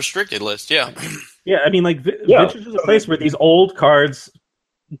a restricted list, yeah. Yeah, I mean, like Vintage is a place where these old cards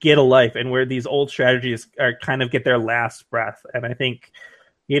get a life, and where these old strategies are kind of get their last breath. And I think,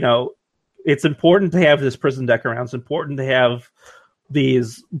 it's important to have this prison deck around. It's important to have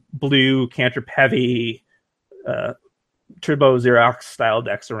these blue cantrip heavy Turbo Xerox style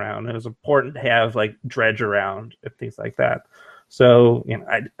decks around. It was important to have like Dredge around and things like that. So,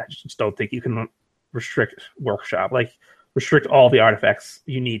 I just don't think you can restrict Workshop, like restrict all the artifacts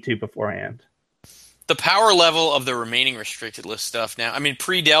you need to beforehand. The power level of the remaining restricted list stuff now, I mean,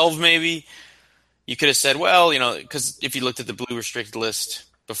 pre-Delve maybe, you could have said, well, because if you looked at the blue restricted list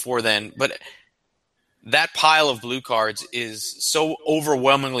before then, but that pile of blue cards is so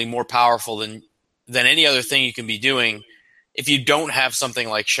overwhelmingly more powerful than any other thing you can be doing. If you don't have something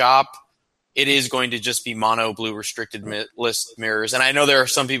like Shop, it is going to just be mono blue restricted list mirrors. And I know there are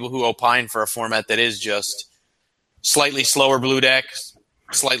some people who opine for a format that is just slightly slower blue deck,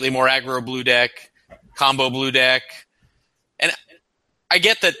 slightly more aggro blue deck, combo blue deck. And I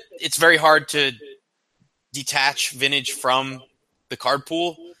get that it's very hard to detach Vintage from the card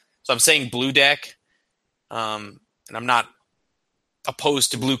pool. So I'm saying blue deck. And I'm not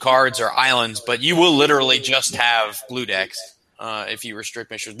opposed to blue cards or islands, but you will literally just have blue decks if you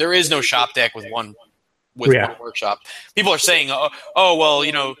restrict Mishra. There is no Shop deck with one Workshop. People are saying, oh well,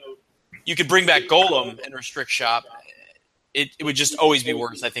 you could bring back Golem and restrict Shop. It would just always be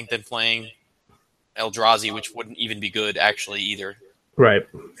worse, I think, than playing Eldrazi, which wouldn't even be good actually either. Right.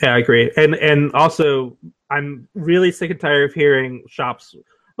 Yeah, I agree. And also, I'm really sick and tired of hearing Shops.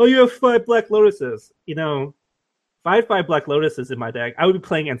 Oh, you have 5 Black Lotuses. 5 Black Lotuses in my deck, I would be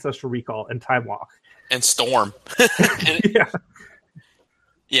playing Ancestral Recall and Time Walk. And Storm.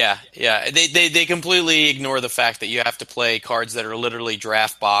 Yeah. Yeah. They completely ignore the fact that you have to play cards that are literally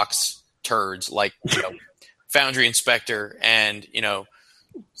draft box turds like Foundry Inspector and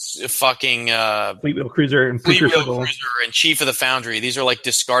fucking Fleetwheel Cruiser and Chief of the Foundry. These are like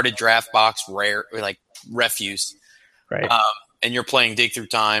discarded draft box rare, like refuse. Right. And you're playing Dig Through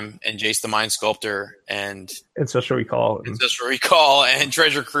Time and Jace the Mind Sculptor and Ancestral Recall and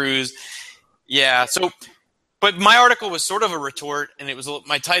Treasure Cruise. Yeah. So, but my article was sort of a retort, and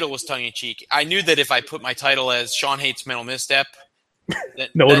my title was tongue in cheek. I knew that if I put my title as Sean Hates Mental Misstep,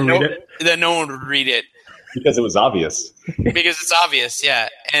 no one would read it. Then no one would read it. Because it was obvious. Because it's obvious, yeah.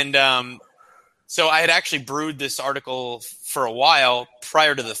 And so I had actually brewed this article for a while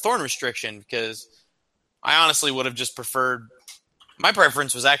prior to the Thorn restriction because I honestly would have just preferred – my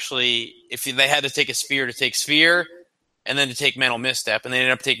preference was actually if they had to take a Sphere to take Sphere and then to take Mental Misstep, and they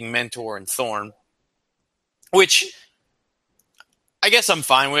ended up taking Mentor and Thorn, which I guess I'm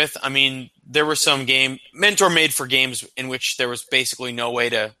fine with. I mean, there were some Mentor made for games in which there was basically no way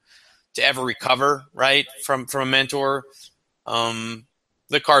to ever recover, right, from a Mentor.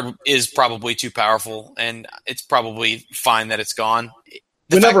 The card is probably too powerful, and it's probably fine that it's gone.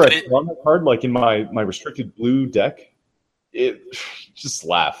 Whenever I run the card, like in my restricted blue deck, it just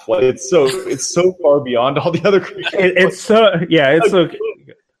laugh. Like it's so far beyond all the other creatures. It's so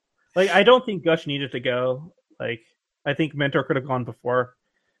like I don't think Gush needed to go. Like I think Mentor could have gone before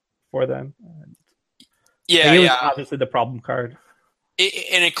then. Yeah, it was obviously the problem card.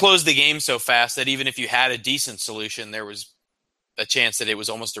 And it closed the game so fast that even if you had a decent solution, there was a chance that it was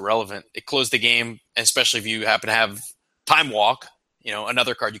almost irrelevant. It closed the game, especially if you happen to have Time Walk,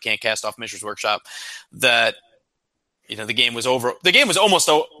 another card you can't cast off Mishra's Workshop, that the game was over. The game was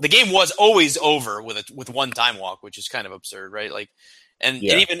always over with one Time Walk, which is kind of absurd, right? Like, and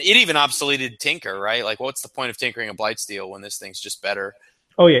it even obsoleted Tinker, right? Like, what's the point of tinkering a Blightsteel when this thing's just better?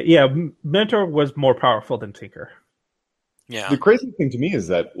 Oh yeah. Mentor was more powerful than Tinker. Yeah. The crazy thing to me is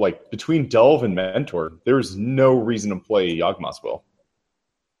that, like, between Delve and Mentor, there's no reason to play Yawgmoth's Will.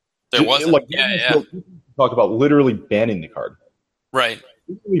 There wasn't. Like, talk about literally banning the card. Right.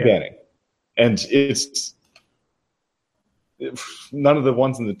 Literally banning. And it's none of the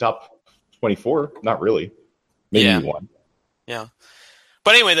ones in the top 24. Not really. Maybe one. Yeah.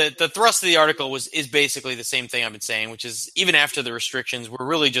 But anyway, the thrust of the article is basically the same thing I've been saying, which is even after the restrictions, we're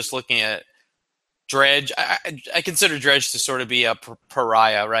really just looking at Dredge. I consider Dredge to sort of be a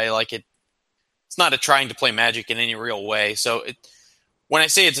pariah, right? Like it's not trying to play Magic in any real way. So when I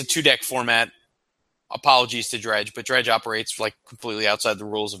say it's a 2-deck format, apologies to Dredge, but Dredge operates like completely outside the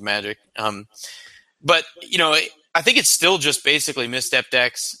rules of Magic. But I think it's still just basically misstep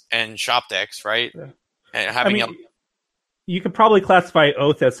decks and shop decks, right? Yeah. And you could probably classify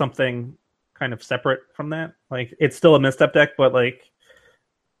Oath as something kind of separate from that. Like it's still a misstep deck, but like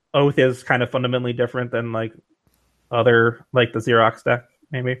Oath is kind of fundamentally different than like other like the Xerox deck,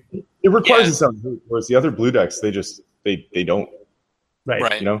 maybe. It requires its own root, whereas the other blue decks they don't.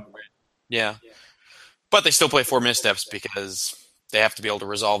 Right. Yeah. But they still play 4 missteps because they have to be able to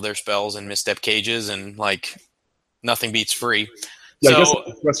resolve their spells in misstep cages, and like nothing beats free. Yeah, I guess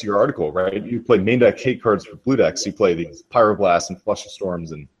that's the rest of your article, right? You play main deck hate cards for blue decks. You play these Pyroblast and Flush of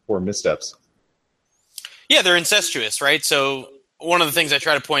Storms and 4 missteps. Yeah, they're incestuous, right? So one of the things I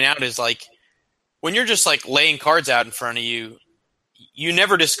try to point out is like when you're just like laying cards out in front of you, you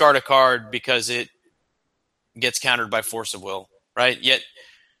never discard a card because it gets countered by Force of Will, right? Yet,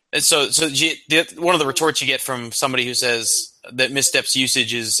 and so one of the retorts you get from somebody who says that missteps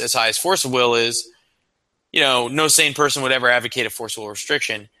usage is as high as Force of Will is, no sane person would ever advocate a Force of Will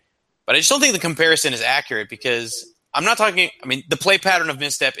restriction. But I just don't think the comparison is accurate because I'm not talking – I mean, the play pattern of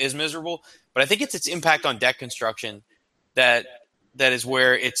misstep is miserable, but I think it's its impact on deck construction that is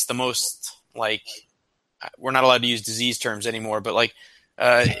where it's the most like – we're not allowed to use disease terms anymore, but like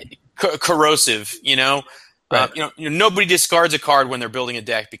corrosive, Right. Nobody discards a card when they're building a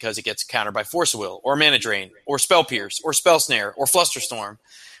deck because it gets countered by Force of Will or Mana Drain or Spell Pierce or Spell Snare or Flusterstorm.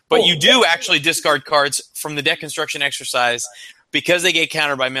 But you do actually discard cards from the deck construction exercise because they get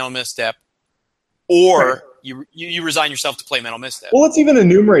countered by Mental Misstep, or you resign yourself to play Mental Misstep. Well, let's even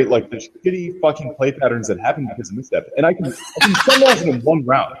enumerate like the shitty fucking play patterns that happen because of Misstep, and I can summarize them in one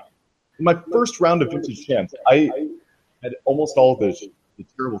round. In my first round of Vintage Champs, I had almost all of the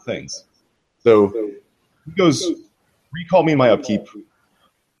terrible things. So he goes, recall me in my upkeep.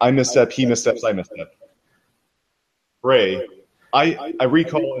 I misstep, he missteps, I misstep. Bray. I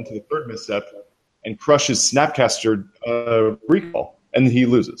recall into the third misstep and crushes Snapcaster recall, and he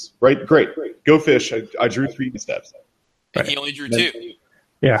loses. Right? Great. Go fish. I drew 3 missteps. And he only drew 2.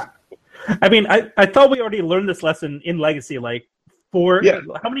 Yeah. I mean, I thought we already learned this lesson in Legacy, like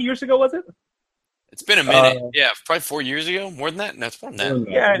how many years ago was it? It's been a minute. Yeah, probably 4 years ago. More than that? No, it's more than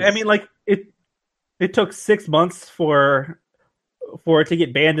that. Yeah, I mean, like it took 6 months for it to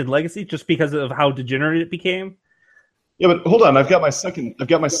get banned in Legacy just because of how degenerate it became. Yeah, but hold on. I've got my second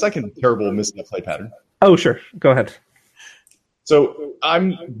terrible misstep play pattern. Oh, sure. Go ahead. So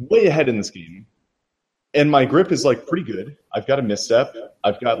I'm way ahead in this game, and my grip is like pretty good. I've got a misstep.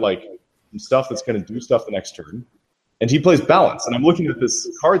 I've got like some stuff that's going to do stuff the next turn. And he plays balance, and I'm looking at this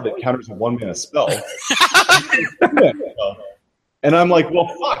card that counters a 1-mana spell. And I'm like, well,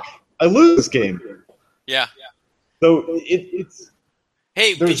 fuck, I lose this game. Yeah. So it's.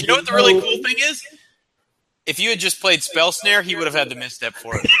 Hey, did you know what the really cool thing is? If you had just played Spell Snare, he would have had the misstep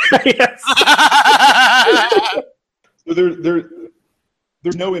for it. Yes. So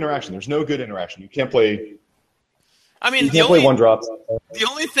there's no interaction. There's no good interaction. You can't play. I mean, you can't play one drops. The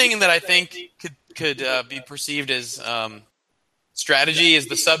only thing that I think could be perceived as strategy is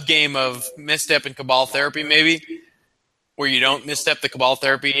the sub game of misstep and Cabal Therapy, maybe, where you don't misstep the Cabal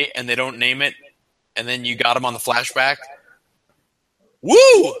Therapy and they don't name it, and then you got them on the flashback.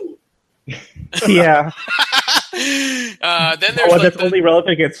 Woo! Yeah. Then there's that's only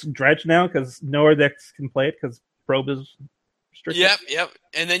relevant against Dredge now because no other decks can play it because Probe is restricted. Yep.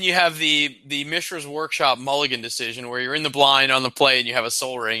 And then you have the Mishra's Workshop mulligan decision where you're in the blind on the play and you have a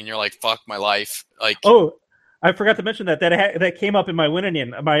Soul Ring and you're like, fuck my life. Like, oh, I forgot to mention that came up in my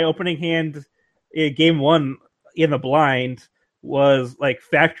winning. My opening hand in game 1 in the blind was like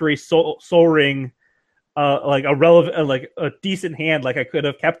Factory Soul Ring. Like a relevant, like a decent hand, like I could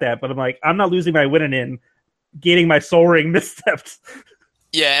have kept that, but I'm like, I'm not losing my winning in getting my Soul Ring misstepped.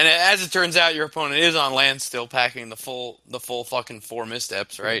 Yeah, and as it turns out, your opponent is on land still, packing the full fucking 4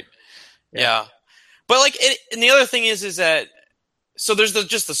 missteps, right? Yeah. But like, and the other thing is that so there's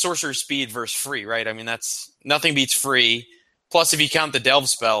just the sorcerer speed versus free, right? I mean, that's nothing beats free. Plus, if you count the delve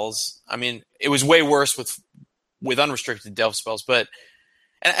spells, I mean, it was way worse with unrestricted delve spells, but.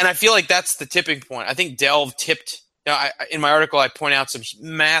 And I feel like that's the tipping point. I think Delve tipped. You know, in my article, I point out some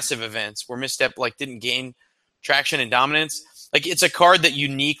massive events where misstep like didn't gain traction and dominance. Like it's a card that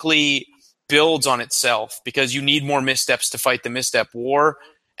uniquely builds on itself because you need more missteps to fight the misstep war.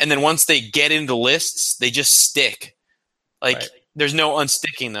 And then once they get into lists, they just stick. Like there's no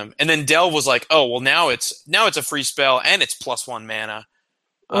unsticking them. And then Delve was like, oh well, now it's a free spell and it's +1 mana.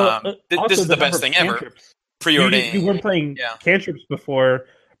 This is the best thing ever. Preordained. You weren't playing cantrips before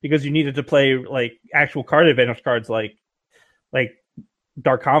because you needed to play like actual card advantage cards like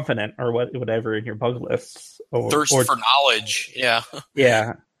Dark Confident or whatever in your bug lists. Thirst for knowledge. Yeah.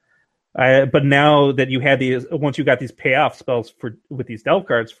 Yeah. But now that you had once you got these payoff spells with these delve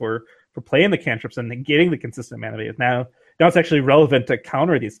cards for playing the cantrips and then getting the consistent mana base, now it's actually relevant to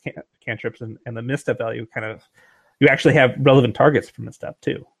counter these cantrips and the misstep value kind of you actually have relevant targets for misstep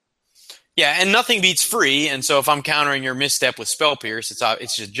too. Yeah, and nothing beats free, and so if I'm countering your misstep with Spell Pierce, it's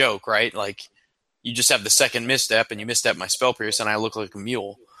just a joke, right? Like, you just have the second misstep, and you misstep my Spell Pierce, and I look like a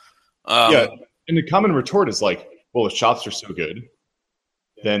mule. And the common retort is like, well, if shops are so good,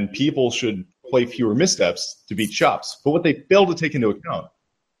 then people should play fewer missteps to beat shops. But what they fail to take into account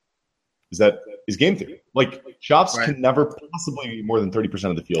is game theory. Like, shops can never possibly be more than 30%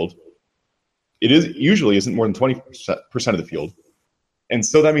 of the field. It usually isn't more than 20% of the field. And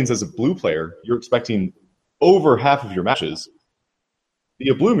so that means as a blue player, you're expecting over half of your matches be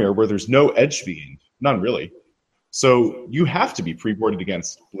a blue mirror where there's no edge to be gained. None really. So you have to be pre-boarded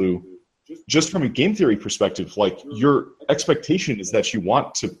against blue. Just from a game theory perspective, like your expectation is that you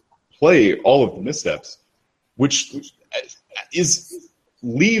want to play all of the missteps, which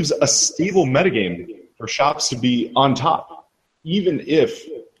leaves a stable metagame for shops to be on top, even if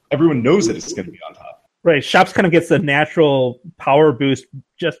everyone knows that it's going to be on top. Right, shops kind of gets a natural power boost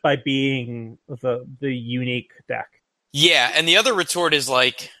just by being the unique deck. Yeah, and the other retort is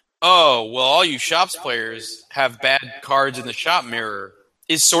like, oh, well, all you shops players have bad cards in the shop mirror.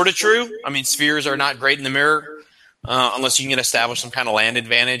 Is sort of true. I mean, spheres are not great in the mirror unless you can establish some kind of land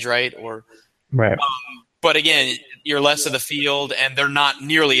advantage, right? Right. But again, you're less of the field, and they're not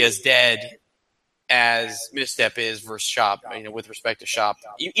nearly as dead as misstep is versus shop, with respect to shop.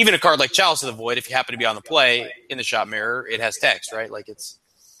 Even a card like Chalice of the Void, if you happen to be on the play in the shop mirror, it has text, right? Like it's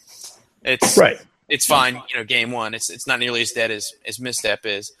right. It's fine, game 1. It's not nearly as dead as misstep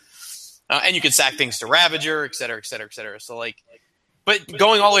is. And you can sack things to Ravager, et cetera, et cetera, et cetera. So but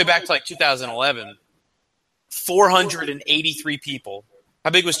going all the way back to 2011, 483 people.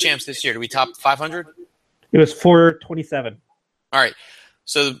 How big was Champs this year? Did we top 500? It was 427. All right.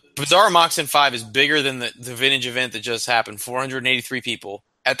 So Bizarre Moxen 5 is bigger than the vintage event that just happened. 483 people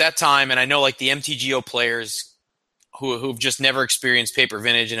at that time, and I know the MTGO players who've just never experienced paper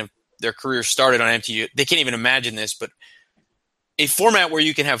vintage and have their career started on MTG, they can't even imagine this, but a format where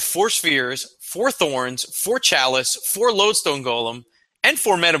you can have 4 spheres, 4 thorns, 4 chalice, 4 lodestone golem, and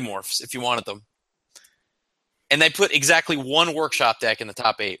 4 metamorphs if you wanted them. And they put exactly 1 workshop deck in the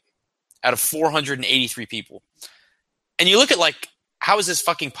top 8 out of 483 people. And you look at, like, how is this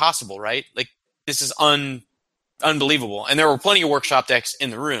fucking possible, right? Like, this is unbelievable. And there were plenty of workshop decks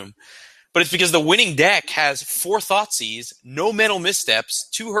in the room. But it's because the winning deck has 4 Thoughtseize, no mental missteps,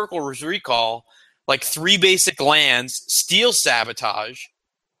 2 Hercules Recall, like 3 basic lands, Steel Sabotage,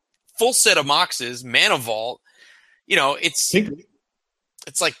 full set of Moxes, Mana Vault. You know, it's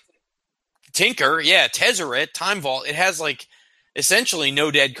like Tinker, yeah, Tezzeret, Time Vault. It has, like, essentially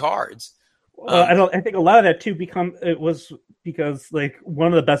no dead cards. I think a lot of that too was because, like, one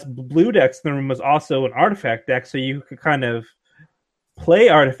of the best blue decks in the room was also an artifact deck, so you could kind of play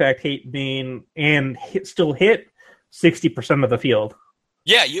Artifact Hate Being and still hit 60% of the field.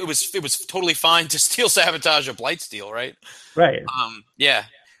 Yeah, it was totally fine to Steel Sabotage a Blightsteel, right? Right. Yeah,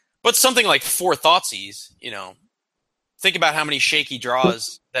 but something like 4 Thoughtseize, you know, think about how many shaky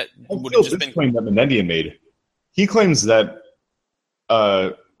draws that would have just been. Claim that Menendian made. He claims that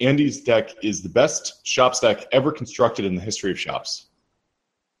Andy's deck is the best shops deck ever constructed in the history of shops.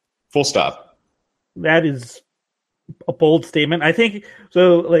 Full stop. That is a bold statement. I think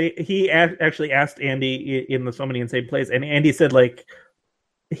so. Like, he actually asked Andy in the So Many Insane Plays, and Andy said, like,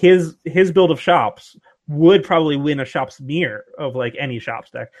 his build of shops would probably win a shops mirror of, like, any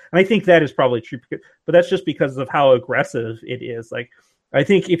shops deck. And I think that is probably true, but that's just because of how aggressive it is. Like, I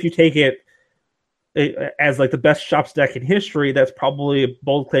think if you take it as, like, the best shops deck in history, that's probably a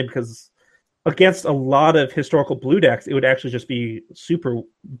bold claim, because against a lot of historical blue decks, it would actually just be super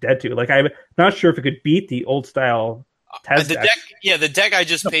dead to. Like, I'm not sure if it could beat the old style Tez deck. The deck I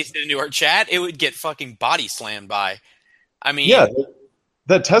just pasted into our chat, it would get fucking body slammed by. I mean, yeah,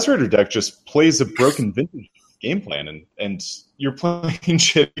 that Tezzerator deck just plays a broken vintage game plan, and you're playing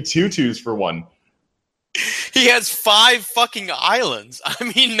shitty 2/2s for 1. He has 5 fucking islands.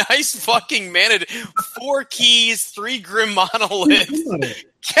 I mean, nice fucking mana. 4 keys, 3 Grim Monoliths.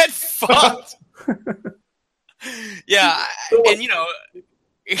 Get fucked. Yeah, and, you know,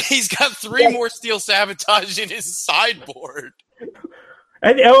 he's got 3 more Steel Sabotage in his sideboard.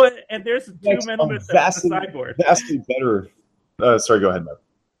 And there's 2 mental missteps in the sideboard. Vastly better. Sorry, go ahead, Matt.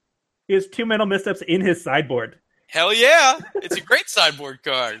 He has 2 mental missteps in his sideboard. Hell yeah. It's a great sideboard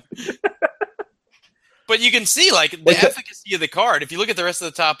card. But you can see, like, the efficacy of the card. If you look at the rest of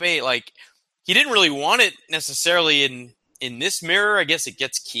the top 8, like, he didn't really want it necessarily in this mirror. I guess it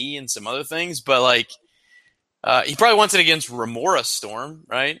gets key and some other things, but, like, he probably wants it against Remora Storm,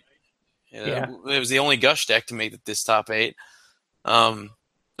 right? Yeah. It was the only Gush deck to make this top 8. No,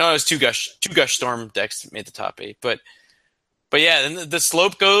 it was two Gush Storm decks that made the top 8. But yeah, then the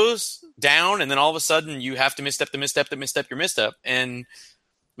slope goes down, and then all of a sudden you have to misstep your misstep. And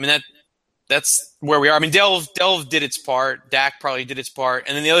I mean, that's where we are. I mean, Delve did its part. Dak probably did its part.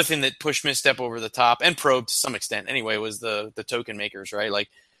 And then the other thing that pushed misstep over the top, and Probe to some extent anyway, was the token makers, right? Like,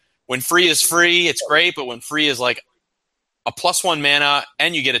 when free is free, it's great, but when free is like a +1 mana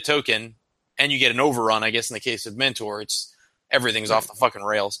and you get a token and you get an overrun, I guess in the case of Mentor, everything's off the fucking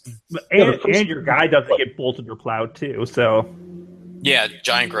rails. And your guy doesn't get bolted or plowed too, so. Yeah,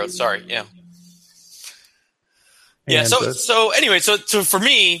 Giant Growth, sorry, yeah. Yeah, so anyway, so for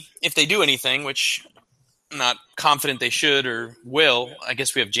me, if they do anything, which I'm not confident they should or will, I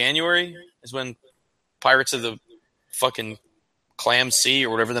guess we have January is when Pirates of the fucking Clam Sea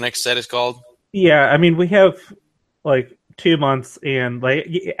or whatever the next set is called. Yeah, I mean, we have like 2 months, and like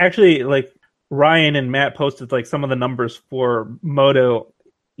actually, like Ryan and Matt posted like some of the numbers for Moto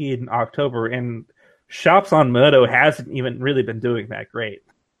in October, and shops on Moto hasn't even really been doing that great.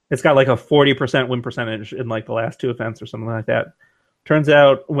 It's got like a 40% win percentage in like the last 2 events or something like that. Turns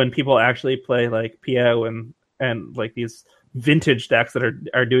out when people actually play like PO and like these vintage decks that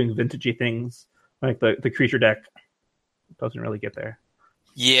are doing vintagey things, like the creature deck doesn't really get there.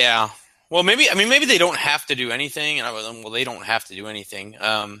 Yeah. Well, maybe they don't have to do anything, and they don't have to do anything.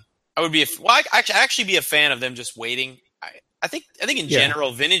 I would be I actually be a fan of them just waiting. I think in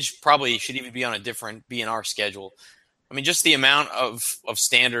general, vintage probably should even be on a different BNR schedule. I mean, just the amount of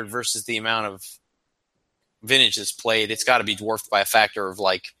standard versus the amount of vintage that's played, it's got to be dwarfed by a factor of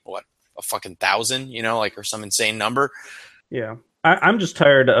like what, a fucking 1,000, you know, like, or some insane number. Yeah, I'm just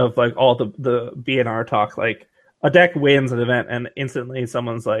tired of like all the BNR talk. Like, a deck wins an event and instantly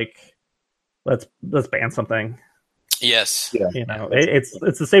someone's like, let's ban something. Yes. Yeah. You know,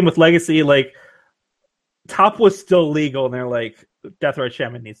 it's the same with Legacy. Like, Top was still legal, and they're like, Deathrite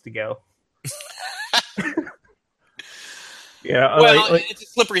Shaman needs to go. Yeah, Well, it's a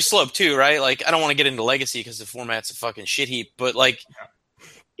slippery slope too, right? Like, I don't want to get into Legacy because the format's a fucking shit heap. But like,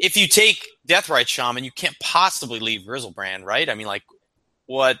 if you take Deathrite Shaman, you can't possibly leave Grizzlebrand, right? I mean, like,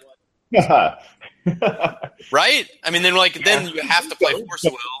 what? Right? I mean, then you have to play Force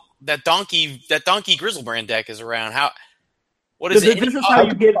Will. That donkey Grizzlebrand deck is around. What is it? This is how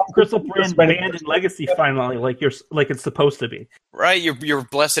you get Grizzlebrand banned in Legacy finally, like it's supposed to be. Right? Your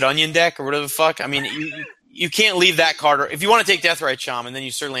Blessed Onion deck or whatever the fuck. I mean, you can't leave that card. Or if you want to take Deathrite Shaman, then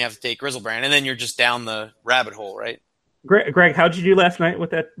you certainly have to take Grizzlebrand, and then you're just down the rabbit hole, right? Greg, how'd you do last night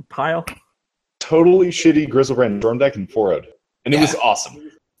with that pile? Totally shitty Grizzlebrand Storm deck in 4-0, and it was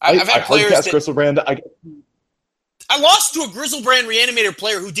awesome. I've had players hardcast Grizzlebrand. I lost to a Grizzlebrand Reanimator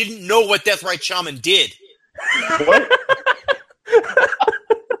player who didn't know what Deathrite Shaman did. What?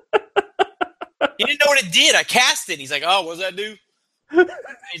 He didn't know what it did. I cast it. He's like, "Oh, what does that do?"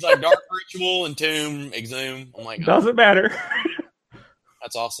 He's like, "Dark Ritual, Entomb, Exhume." I'm like, doesn't matter.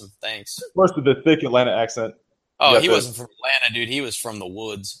 That's awesome. Thanks. First with the thick Atlanta accent. Oh, he wasn't from Atlanta, dude. He was from the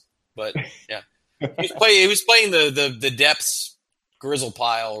woods. But yeah, he was playing the depths grizzle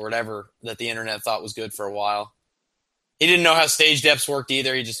pile or whatever that the internet thought was good for a while. He didn't know how stage depths worked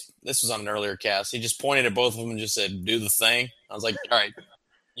either. This was on an earlier cast. He just pointed at both of them and just said, "Do the thing." I was like, "All right,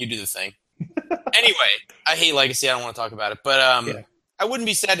 you do the thing." Anyway, I hate Legacy. I don't want to talk about it, but I wouldn't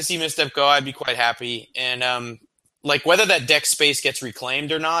be sad to see Misstep go. I'd be quite happy. And like whether that deck space gets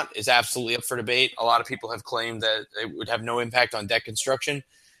reclaimed or not is absolutely up for debate. A lot of people have claimed that it would have no impact on deck construction.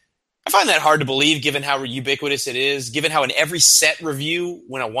 I find that hard to believe given how ubiquitous it is, given how in every set review,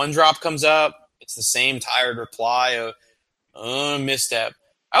 when a 1-drop comes up, it's the same tired reply of Misstep.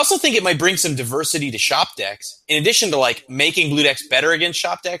 I also think it might bring some diversity to shop decks. In addition to like making blue decks better against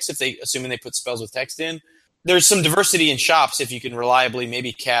shop decks, assuming they put spells with text in, there's some diversity in shops if you can reliably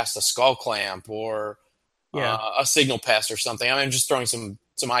maybe cast a Skull Clamp or a Signal Pest or something. I mean, I'm just throwing some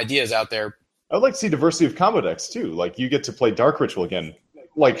ideas out there. I would like to see diversity of combo decks too. Like you get to play Dark Ritual again.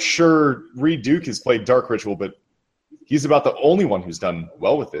 Like sure, Reed Duke has played Dark Ritual, but he's about the only one who's done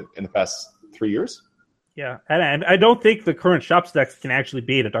well with it in the past 3 years. Yeah, and I don't think the current shops decks can actually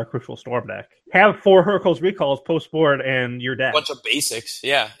beat a Dark Ritual Storm deck. Have 4 Hurkyl's Recalls post-board and you're dead. A bunch of basics,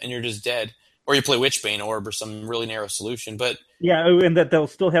 yeah, and you're just dead. Or you play Witchbane Orb or some really narrow solution. But yeah, and that they'll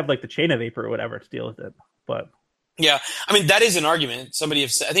still have like the Chain of Vapor or whatever to deal with it. But yeah, I mean, that is an argument. Somebody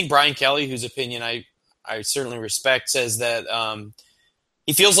have said, I think Brian Kelly, whose opinion I certainly respect, says that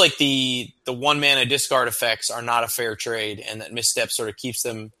he feels like the 1-mana discard effects are not a fair trade and that Misstep sort of keeps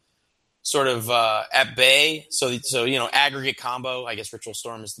them sort of at bay. So aggregate combo. I guess Ritual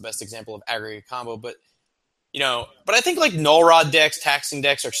Storm is the best example of aggregate combo. But but I think like Null Rod decks, taxing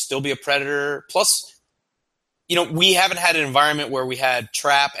decks are still be a predator. Plus, we haven't had an environment where we had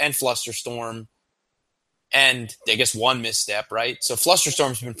Trap and Flusterstorm and I guess 1 Misstep, right? So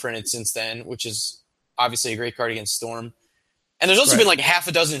Flusterstorm's been printed since then, which is obviously a great card against Storm. And there's also been like half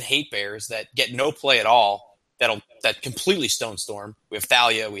a dozen Hate Bears that get no play at all that completely stone Storm. We have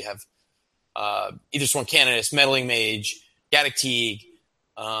Thalia, we have Either Sworn Canonist, Meddling Mage, Gaddock Teague,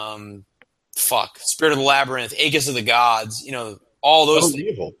 Spirit of the Labyrinth, Aegis of the Gods, all those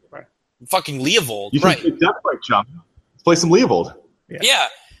things. Leovold. Right. Fucking Leovold, you right. You can Deathrite Shaman. Let's play some Leovold. Yeah.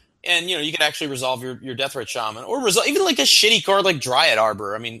 And, you could actually resolve your Deathrite Shaman. Or even like a shitty card like Dryad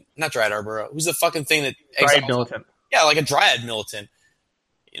Arbor. I mean, not Dryad Arbor. Who's the fucking thing that... Dryad Militant. Yeah, like a Dryad Militant.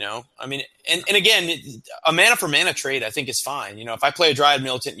 I mean, and again, a mana for mana trade I think is fine. If I play a Dryad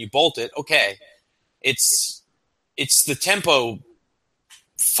Militant and you bolt it, okay. It's the tempo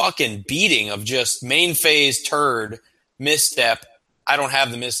fucking beating of just main phase turd, misstep. I don't have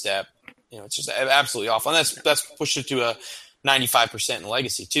the misstep. It's just absolutely awful. And that's pushed it to a 95% in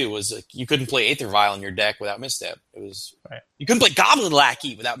Legacy too. Was like, you couldn't play Aether Vial in your deck without misstep. It was You couldn't play Goblin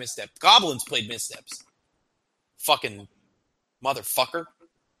Lackey without misstep. Goblins played missteps. Fucking motherfucker.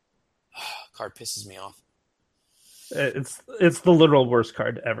 Card pisses me off. It's the literal worst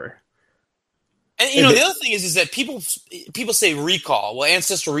card ever. And the other thing is that people say recall. Well,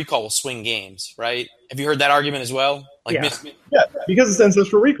 Ancestral Recall will swing games, right? Have you heard that argument as well? Like, yeah, because it's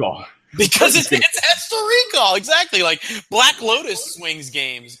Ancestral Recall. Because it's Ancestral Recall, exactly. Like Black Lotus swings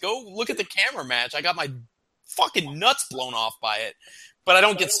games. Go look at the camera match. I got my fucking nuts blown off by it, but I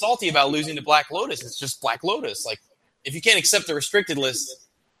don't get salty about losing to Black Lotus. It's just Black Lotus. Like, if you can't accept the restricted list,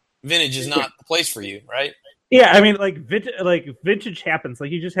 Vintage is not the place for you, right? Yeah, I mean, vintage happens. Like,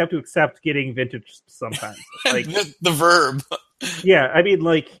 you just have to accept getting vintage sometimes. Like the verb. Yeah, I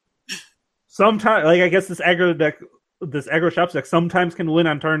mean, sometimes, I guess this aggro shops deck sometimes can win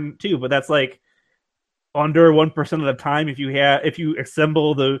on turn 2, but that's under 1% of the time if you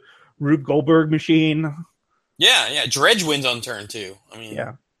assemble the Rube Goldberg machine. Yeah. Dredge wins on turn 2. I mean,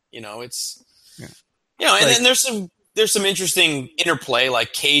 Yeah. It's Yeah. and Like- then there's some interesting interplay.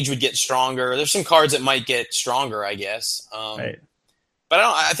 Like Cage would get stronger. There's some cards that might get stronger, I guess. Right. But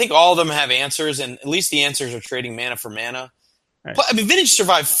I think all of them have answers, and at least the answers are trading mana for mana. Right. I mean, Vintage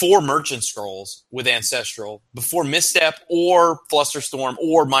survived 4 Merchant Scrolls with Ancestral before Misstep or Flusterstorm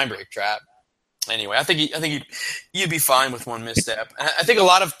or Mindbreak Trap. Anyway, I think you'd be fine with 1 Misstep. I think a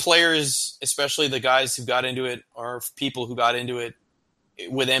lot of players, especially the guys who got into it, or people who got into it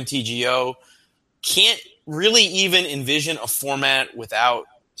with MTGO, can't really even envision a format without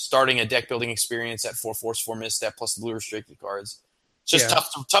starting a deck building experience at 4 Force, 4 Misstep plus the blue restricted cards. It's just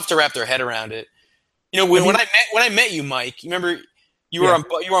tough to wrap their head around it. When I met you, Mike, you remember you were on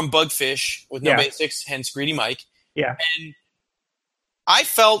Bugfish with no basics, hence Greedy Mike. Yeah. And I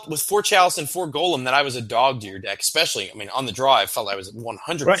felt with 4 Chalice and 4 Golem that I was a dog to your deck, especially. I mean, on the draw, I felt I was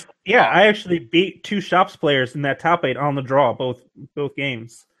 100%. Right. Yeah, I actually beat 2 Shops players in that top 8 on the draw, both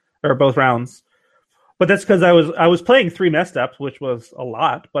games or both rounds. But that's because I was playing 3 messed ups, which was a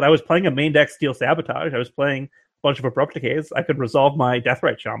lot. But I was playing a main deck Steel Sabotage. I was playing a bunch of Abrupt Decays. I could resolve my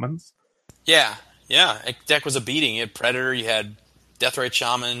Deathrite Shamans. Yeah. Deck was a beating. You had Predator, you had Deathrite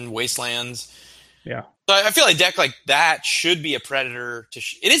Shaman, Wastelands. Yeah. So I feel like a deck like that should be a Predator.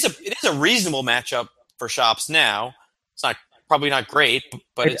 It is a reasonable matchup for Shops now. It's probably not great,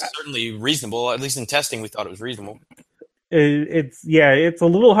 but it's certainly reasonable. At least in testing, we thought it was reasonable. It's a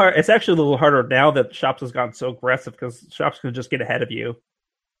little hard. It's actually a little harder now that Shops has gotten so aggressive because Shops can just get ahead of you.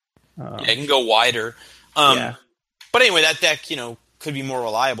 It can go wider. Yeah. But anyway, that deck, could be more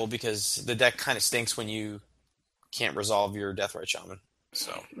reliable because the deck kind of stinks when you can't resolve your Deathrite Shaman.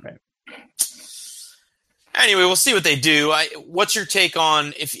 So, right. Anyway, we'll see what they do. What's your take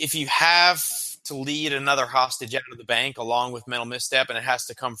on if you have to lead another hostage out of the bank along with Mental Misstep, and it has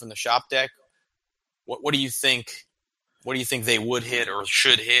to come from the shop deck? What do you think? What do you think they would hit or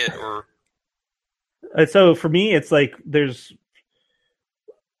should hit? Or so for me, it's like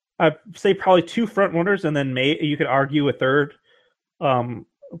I'd say probably 2 front runners, and then you could argue a third.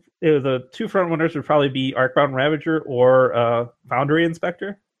 The 2 front runners would probably be Arcbound Ravager or Foundry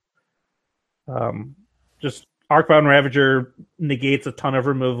Inspector. Just Arcbound Ravager negates a ton of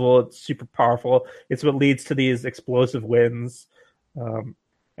removal. It's super powerful. It's what leads to these explosive wins.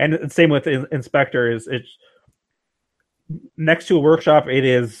 And same with Inspector. It's next to a workshop. It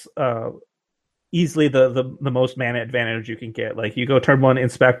is easily the most mana advantage you can get. Like you go turn 1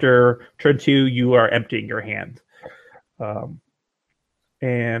 Inspector, turn 2 you are emptying your hand.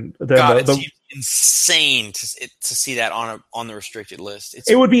 And then it seems insane to see that on the restricted list.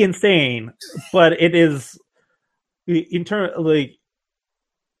 It would be insane, but it is in terms like.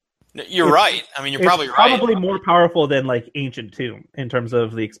 You're right. I mean, you're probably right. Probably more powerful than like Ancient Tomb in terms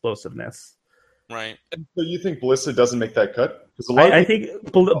of the explosiveness. Right. So you think Ballista doesn't make that cut? I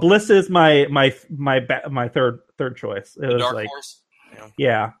think Ballista is my third choice. It was Dark Horse.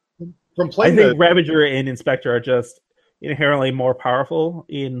 Yeah. From playing, I think Ravager and Inspector are just inherently more powerful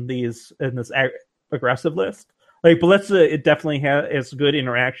in this aggressive list. Like Ballista, it definitely is good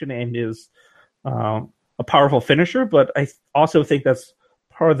interaction and is a powerful finisher, but I also think that's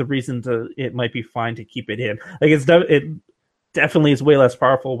part of the reason it might be fine to keep it in. Like it definitely is way less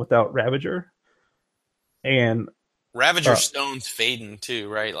powerful without Ravager. And Ravager stones Faden too,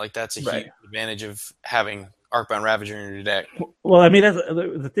 right? Like that's a huge advantage of having Arcbound Ravager in your deck. Well, I mean, that's,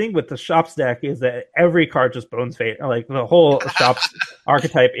 the thing with the Shops deck is that every card just bones Fate. Like the whole Shops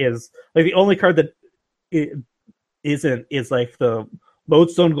archetype is like the only card that isn't is like the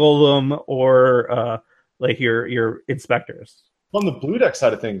Lodestone Golem or like your Inspectors. On the blue deck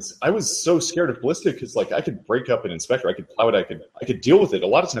side of things, I was so scared of Ballista because like I could break up an Inspector, I could plow it, I could deal with it. A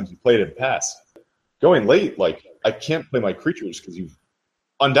lot of times you play it in pass. Going late, like I can't play my creatures because you've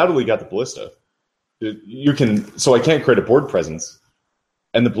undoubtedly got the Ballista. So I can't create a board presence,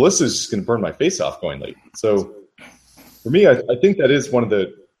 and the Ballista is just going to burn my face off going late. So for me, I think that is one of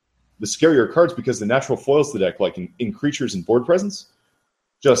the scarier cards because the natural foils to the deck, like in creatures and board presence,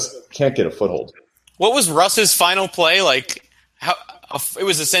 just can't get a foothold. What was Russ's final play? Like, it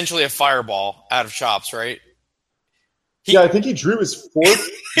was essentially a fireball out of Shops, right? I think he drew his 4th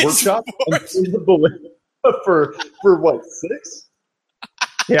workshop and threw the Ballista for what, 6?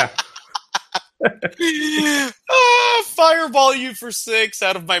 Yeah. Fireball you for 6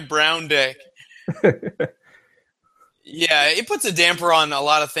 out of my brown deck. Yeah, it puts a damper on a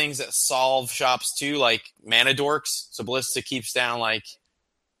lot of things that solve Shops too, like mana dorks. So Ballista keeps down like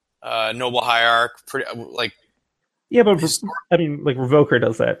Noble Hierarch, but I mean, like Revoker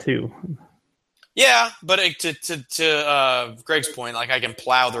does that too. Yeah, but to Greg's point, like I can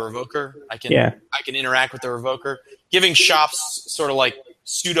plow the Revoker. I can interact with the Revoker. Giving shops sort of like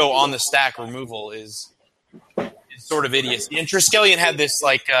pseudo on the stack removal is sort of idiocy. And Triskelion had this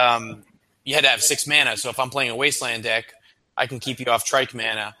like you had to have 6 mana. So if I'm playing a Wasteland deck, I can keep you off Trike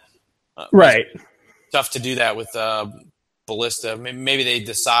mana. Right. Tough to do that with Ballista. Maybe they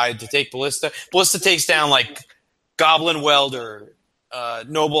decide to take Ballista. Ballista takes down like Goblin Welder,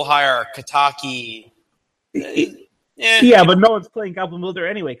 Noble Hierarch, Kataki. Yeah, but no one's playing Goblin Wilder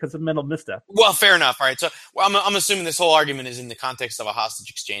anyway because of Mental Misstep. Well, fair enough. All right, so I'm assuming this whole argument is in the context of a hostage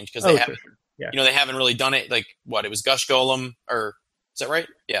exchange because they haven't, they haven't really done it. Like what? It was Gush Golem, or is that right?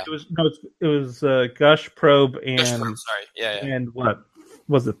 Yeah, it was Gush Probe and Gush Probe, sorry, yeah, and what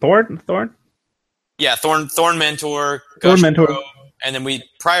was it? Thorn? Yeah, Thorn Mentor, Thorn Gush Mentor, Probe, and then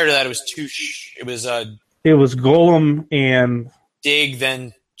prior to that it was it was Golem and Dig,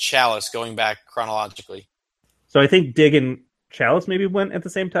 then Chalice, going back chronologically. So I think Dig and Chalice maybe went at the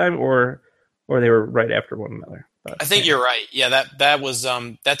same time, or they were right after one another. But, I think you're right. Yeah, that was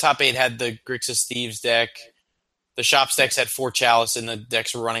that top 8 had the Grixis Thieves deck. The Shops decks had 4 Chalice, and the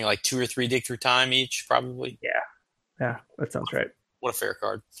decks were running like 2 or 3 Dig Through Time each, probably. Yeah, that sounds right. What a fair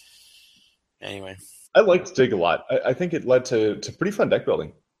card. Anyway, I liked Dig a lot. I think it led to pretty fun deck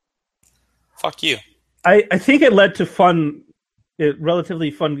building. Fuck you. I think it led to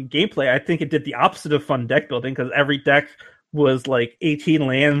relatively fun gameplay. I think it did the opposite of fun deck building because every deck was like 18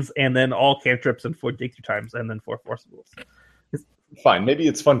 lands and then all cantrips and 4 dig through times and then 4 forcibles. Fine, maybe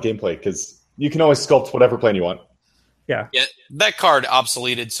it's fun gameplay because you can always sculpt whatever plan you want. Yeah, that card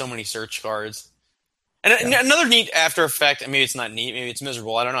obsoleted so many search cards. And another neat after effect, maybe it's not neat, maybe it's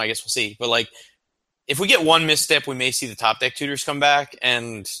miserable, I don't know, I guess we'll see. But like, if we get one misstep, we may see the top deck tutors come back,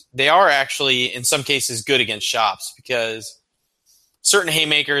 and they are actually, in some cases, good against shops because certain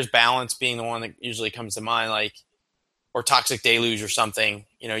haymakers, Balance being the one that usually comes to mind, like, or Toxic Deluge or something,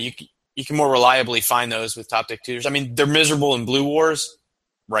 you can more reliably find those with top deck tutors. I mean, they're miserable in Blue Wars.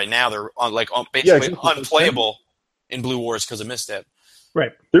 Right now, they're basically unplayable in Blue Wars because of misstep.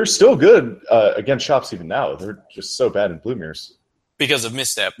 Right. They're still good against shops even now. They're just so bad in Blue Mirrors. Because of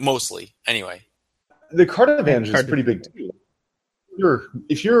misstep, mostly, anyway. The card advantage is pretty big too.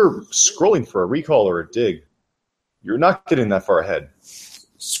 If you're scrolling for a recall or a dig, you're not getting that far ahead.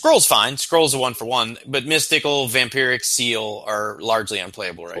 Scroll's fine. Scroll's a 1-for-1, but Mystical, Vampiric, Seal are largely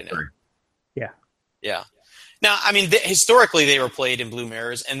unplayable right now. Yeah. Now, I mean, historically they were played in Blue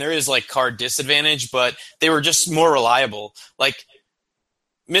Mirrors, and there is like card disadvantage, but they were just more reliable. Like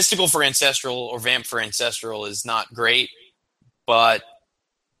Mystical for Ancestral or Vamp for Ancestral is not great, but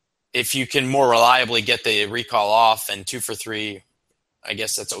if you can more reliably get the recall off and 2 for 3, I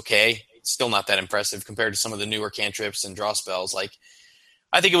guess that's okay. It's still not that impressive compared to some of the newer cantrips and draw spells. Like,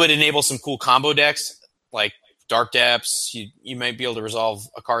 I think it would enable some cool combo decks, like Dark Depths. You might be able to resolve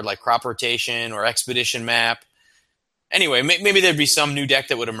a card like Crop Rotation or Expedition Map. Anyway, maybe there'd be some new deck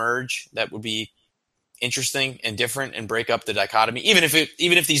that would emerge that would be interesting and different and break up the dichotomy. Even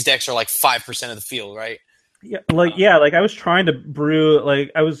if these decks are like 5% of the field, right? Like I was trying to brew,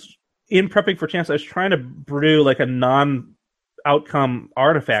 like I was in prepping for Chance, I was trying to brew like a non-outcome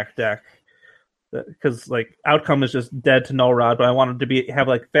artifact deck because like outcome is just dead to null rod, but I wanted to have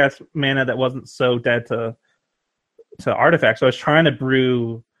like fast mana that wasn't so dead to artifact. So I was trying to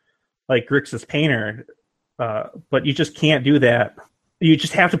brew like Grixis Painter, but you just can't do that. You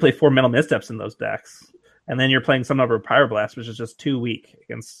just have to play 4 Mental Missteps in those decks, and then you're playing some number of Pyroblast, which is just too weak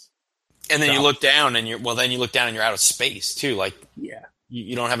against. And then you look down, and you're out of space too. Like, yeah,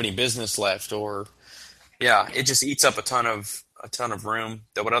 you don't have any business left, or it just eats up a ton of room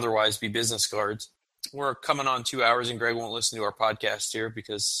that would otherwise be business cards. We're coming on 2 hours, and Greg won't listen to our podcast here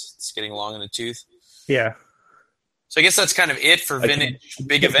because it's getting long in the tooth. Yeah. So I guess that's kind of it for Vintage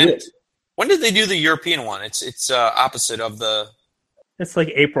Big Event. When did they do the European one? It's opposite of the. It's like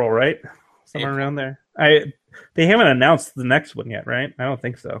April, right? Somewhere around there. They haven't announced the next one yet, right? I don't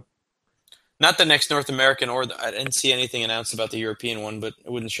think so. Not the next North American, I didn't see anything announced about the European one, but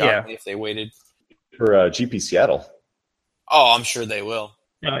it wouldn't shock me if they waited. For GP Seattle. Oh, I'm sure they will.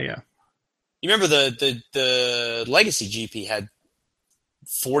 Oh, yeah. You remember the Legacy GP had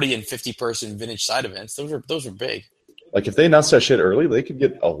 40 and 50 person vintage side events. Those were big. Like if they announced that shit early, they could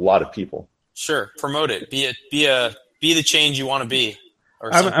get a lot of people. Sure, promote it. Be the change you want to be.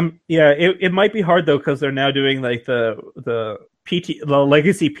 It might be hard though because they're now doing like the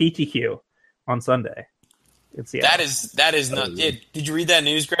Legacy PTQ on Sunday. That is not. Did you read that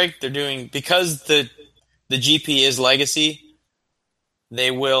news, Greg? They're doing, because the GP is Legacy.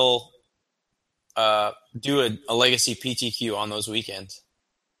 They will do a Legacy PTQ on those weekends.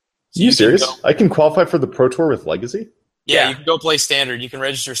 So you serious? I can qualify for the Pro Tour with Legacy? Yeah, you can go play Standard. You can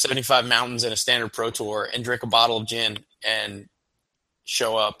register 75 mountains in a Standard Pro Tour and drink a bottle of gin and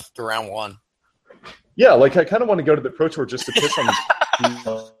show up to round 1. Yeah, like I kind of want to go to the Pro Tour just to piss on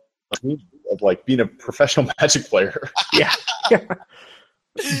of like being a professional Magic player. Yeah.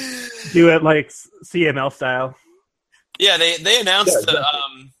 Do it like CML style. Yeah, they announced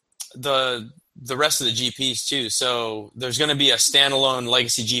exactly. the rest of the GPs too. So there's going to be a standalone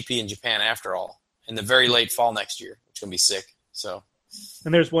Legacy GP in Japan after all in the very late fall next year, which is going to be sick. So,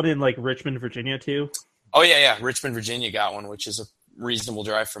 and there's one in like Richmond, Virginia too. Oh yeah, Richmond, Virginia got one, which is a reasonable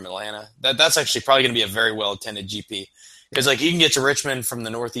drive from Atlanta. That's actually probably going to be a very well attended GP because like you can get to Richmond from the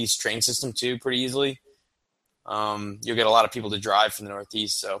Northeast train system too pretty easily. You'll get a lot of people to drive from the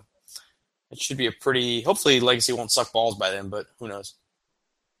Northeast, so it should be a pretty. Hopefully, Legacy won't suck balls by then, but who knows?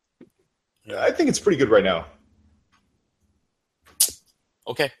 I think it's pretty good right now.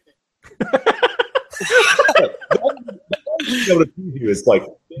 Okay. Is like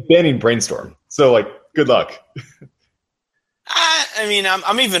banning Brainstorm, so like good luck. I mean,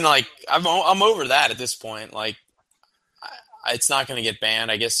 I'm even like I'm over that at this point. Like, it's not going to get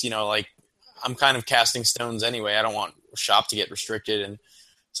banned. I guess like I'm kind of casting stones anyway. I don't want shop to get restricted, and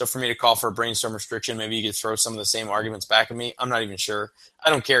so for me to call for a Brainstorm restriction, maybe you could throw some of the same arguments back at me. I'm not even sure. I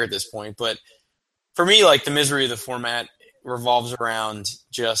don't care at this point. But for me, like the misery of the format revolves around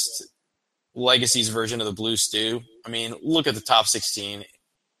just Legacy's version of the Blue Stew. I mean, look at the top 16.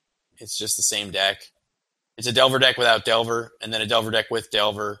 It's just the same deck. It's a Delver deck without Delver, and then a Delver deck with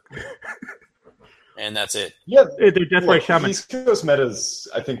Delver, and that's it. Yeah, they're Deathrite Shaman. East Coast meta is,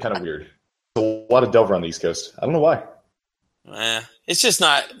 I think, kind of weird. There's a lot of Delver on the East Coast. I don't know why. It's just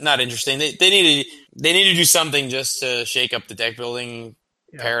not interesting. They need to do something just to shake up the deck building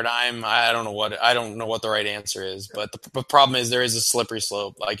paradigm. I don't know what the right answer is, but the problem is there is a slippery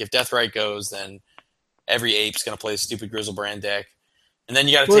slope. Like if Deathrite goes, then every ape's going to play a stupid Grizzlebrand deck, and then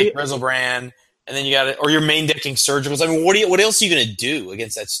you got to take Grizzlebrand. And then you got it, or you're main decking surgicals. I mean, what else are you going to do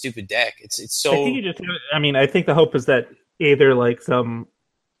against that stupid deck? It's so. I think the hope is that either like some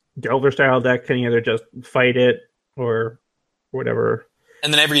Delver style deck can either just fight it or whatever,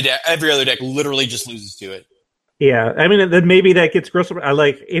 and then every other deck literally just loses to it. Yeah, I mean, then maybe that gets Grizzlebrand. I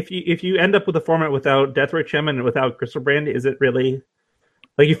like if you end up with a format without Deathrite Shaman and without Grizzlebrand, is it really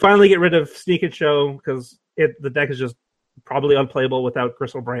like you finally get rid of Sneak and Show because the deck is just probably unplayable without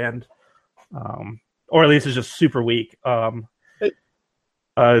Grizzlebrand. Or at least it's just super weak. Once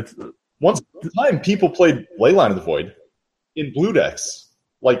upon a time, people played Leyline of the Void in blue decks.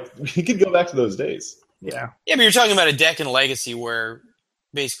 Like, we could go back to those days. Yeah, but you're talking about a deck in Legacy where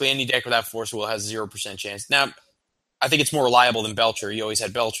basically any deck without Force Will has 0% chance. Now, I think it's more reliable than Belcher. You always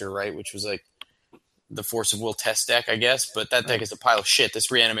had Belcher, right? Which was like the Force of Will test deck, I guess. But that deck is a pile of shit. This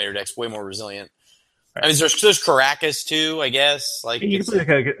Reanimator deck's way more resilient. Right. I mean, there's Caracas too, I guess. Like you can play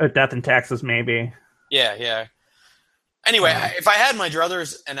like a Death and Taxes, maybe. Yeah. Anyway, if I had my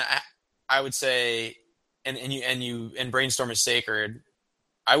druthers, and I would say, and Brainstorm is sacred,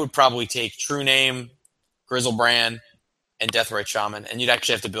 I would probably take True Name, Grizzlebrand, and Deathrite Shaman, and you'd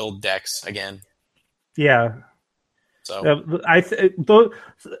actually have to build decks again. Yeah. So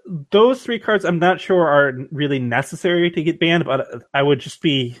those three cards, I'm not sure are really necessary to get banned, but I would just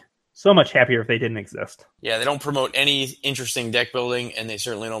be so much happier if they didn't exist. Yeah, they don't promote any interesting deck building, and they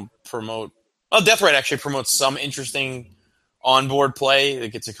certainly don't promote. Well, Deathrite actually promotes some interesting onboard play.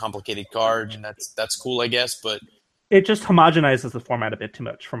 Like it's a complicated card, and that's cool, I guess. But it just homogenizes the format a bit too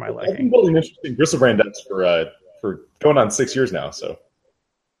much for my liking. I've been building interesting Grizzlebrand decks for going on 6 years now. So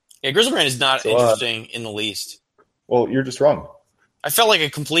yeah, Grizzlebrand is not interesting in the least. Well, you're just wrong. I felt like a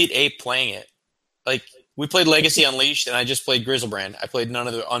complete ape playing it. Like. We played Legacy Unleashed, and I just played Grizzlebrand. I played none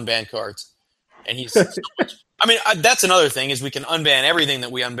of the unbanned cards. And he's so much... I mean, that's another thing, is we can unban everything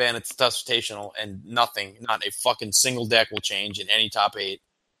that we unban at the Tusktational, and not a fucking single deck will change in any top 8.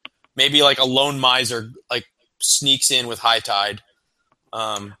 Maybe like a Lone Miser like sneaks in with High Tide.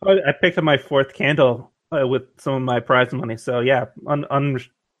 I picked up my 4th candle with some of my prize money. So yeah, unban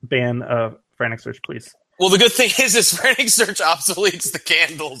Frantic Search, please. Well, the good thing is Frantic Search obsoletes the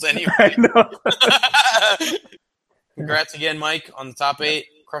candles anyway. I know. Congrats again, Mike, on the top 8.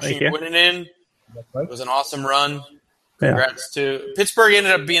 Crushing your winning in. It was an awesome run. Congrats to Pittsburgh.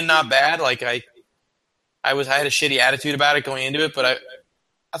 Ended up being not bad. Like I had a shitty attitude about it going into it, but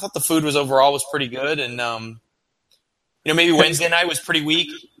I thought the food was pretty good. And maybe Wednesday night was pretty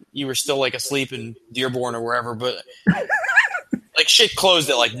weak. You were still like asleep in Dearborn or wherever, but like shit closed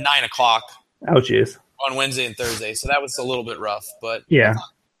at like 9:00. Oh, jeez. On Wednesday and Thursday, so that was a little bit rough. But yeah,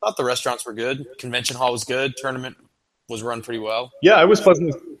 I thought the restaurants were good. Convention hall was good. Tournament was run pretty well. Yeah, I was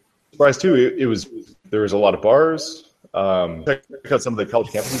pleasantly surprised too. There was a lot of bars. Check out some of the college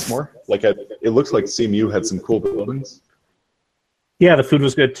campuses more. Like it looks like CMU had some cool buildings. Yeah, the food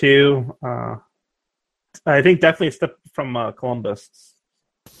was good too. I think definitely a step from Columbus.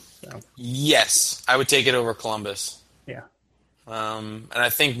 So. Yes, I would take it over Columbus. Yeah. And I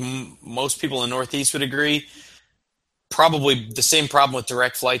think most people in the Northeast would agree. Probably the same problem with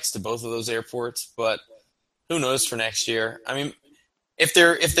direct flights to both of those airports, but who knows for next year? I mean, if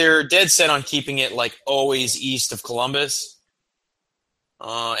they're dead set on keeping it like always east of Columbus,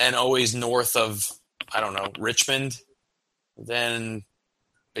 and always north of, I don't know, Richmond, then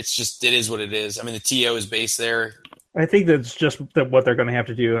it is what it is. I mean, the TO is based there. I think that's just what they're going to have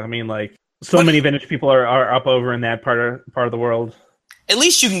to do. I mean, like many vintage people are up over in that part of the world. At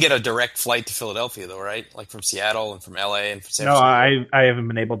least you can get a direct flight to Philadelphia, though, right? Like from Seattle and from LA and from San Francisco. No, I haven't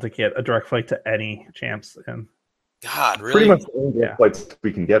been able to get a direct flight to any champs. And God, really? Pretty much the only flights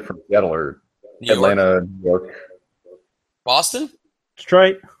we can get from Seattle are Atlanta, New York, Boston,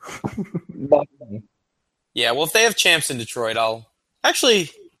 Detroit. Boston. Yeah, well, if they have champs in Detroit, I'll actually.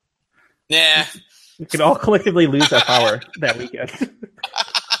 Nah. We could all collectively lose that power that weekend.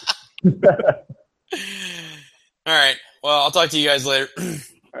 All right. Well, I'll talk to you guys later.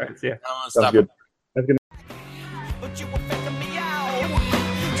 All right. See ya. Sounds good. But you were faking me out.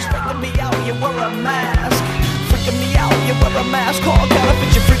 Faking me out, you wear a mask. Freaking me out, you wear a mask. Oh, gotta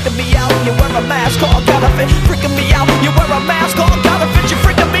fit you. Freaking me out, you wear a mask. Oh, gotta fit. Freaking me out, you wear a mask. Oh, gotta fit you.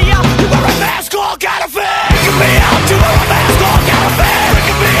 Freaking me out, you wear a mask. Oh, gotta fit.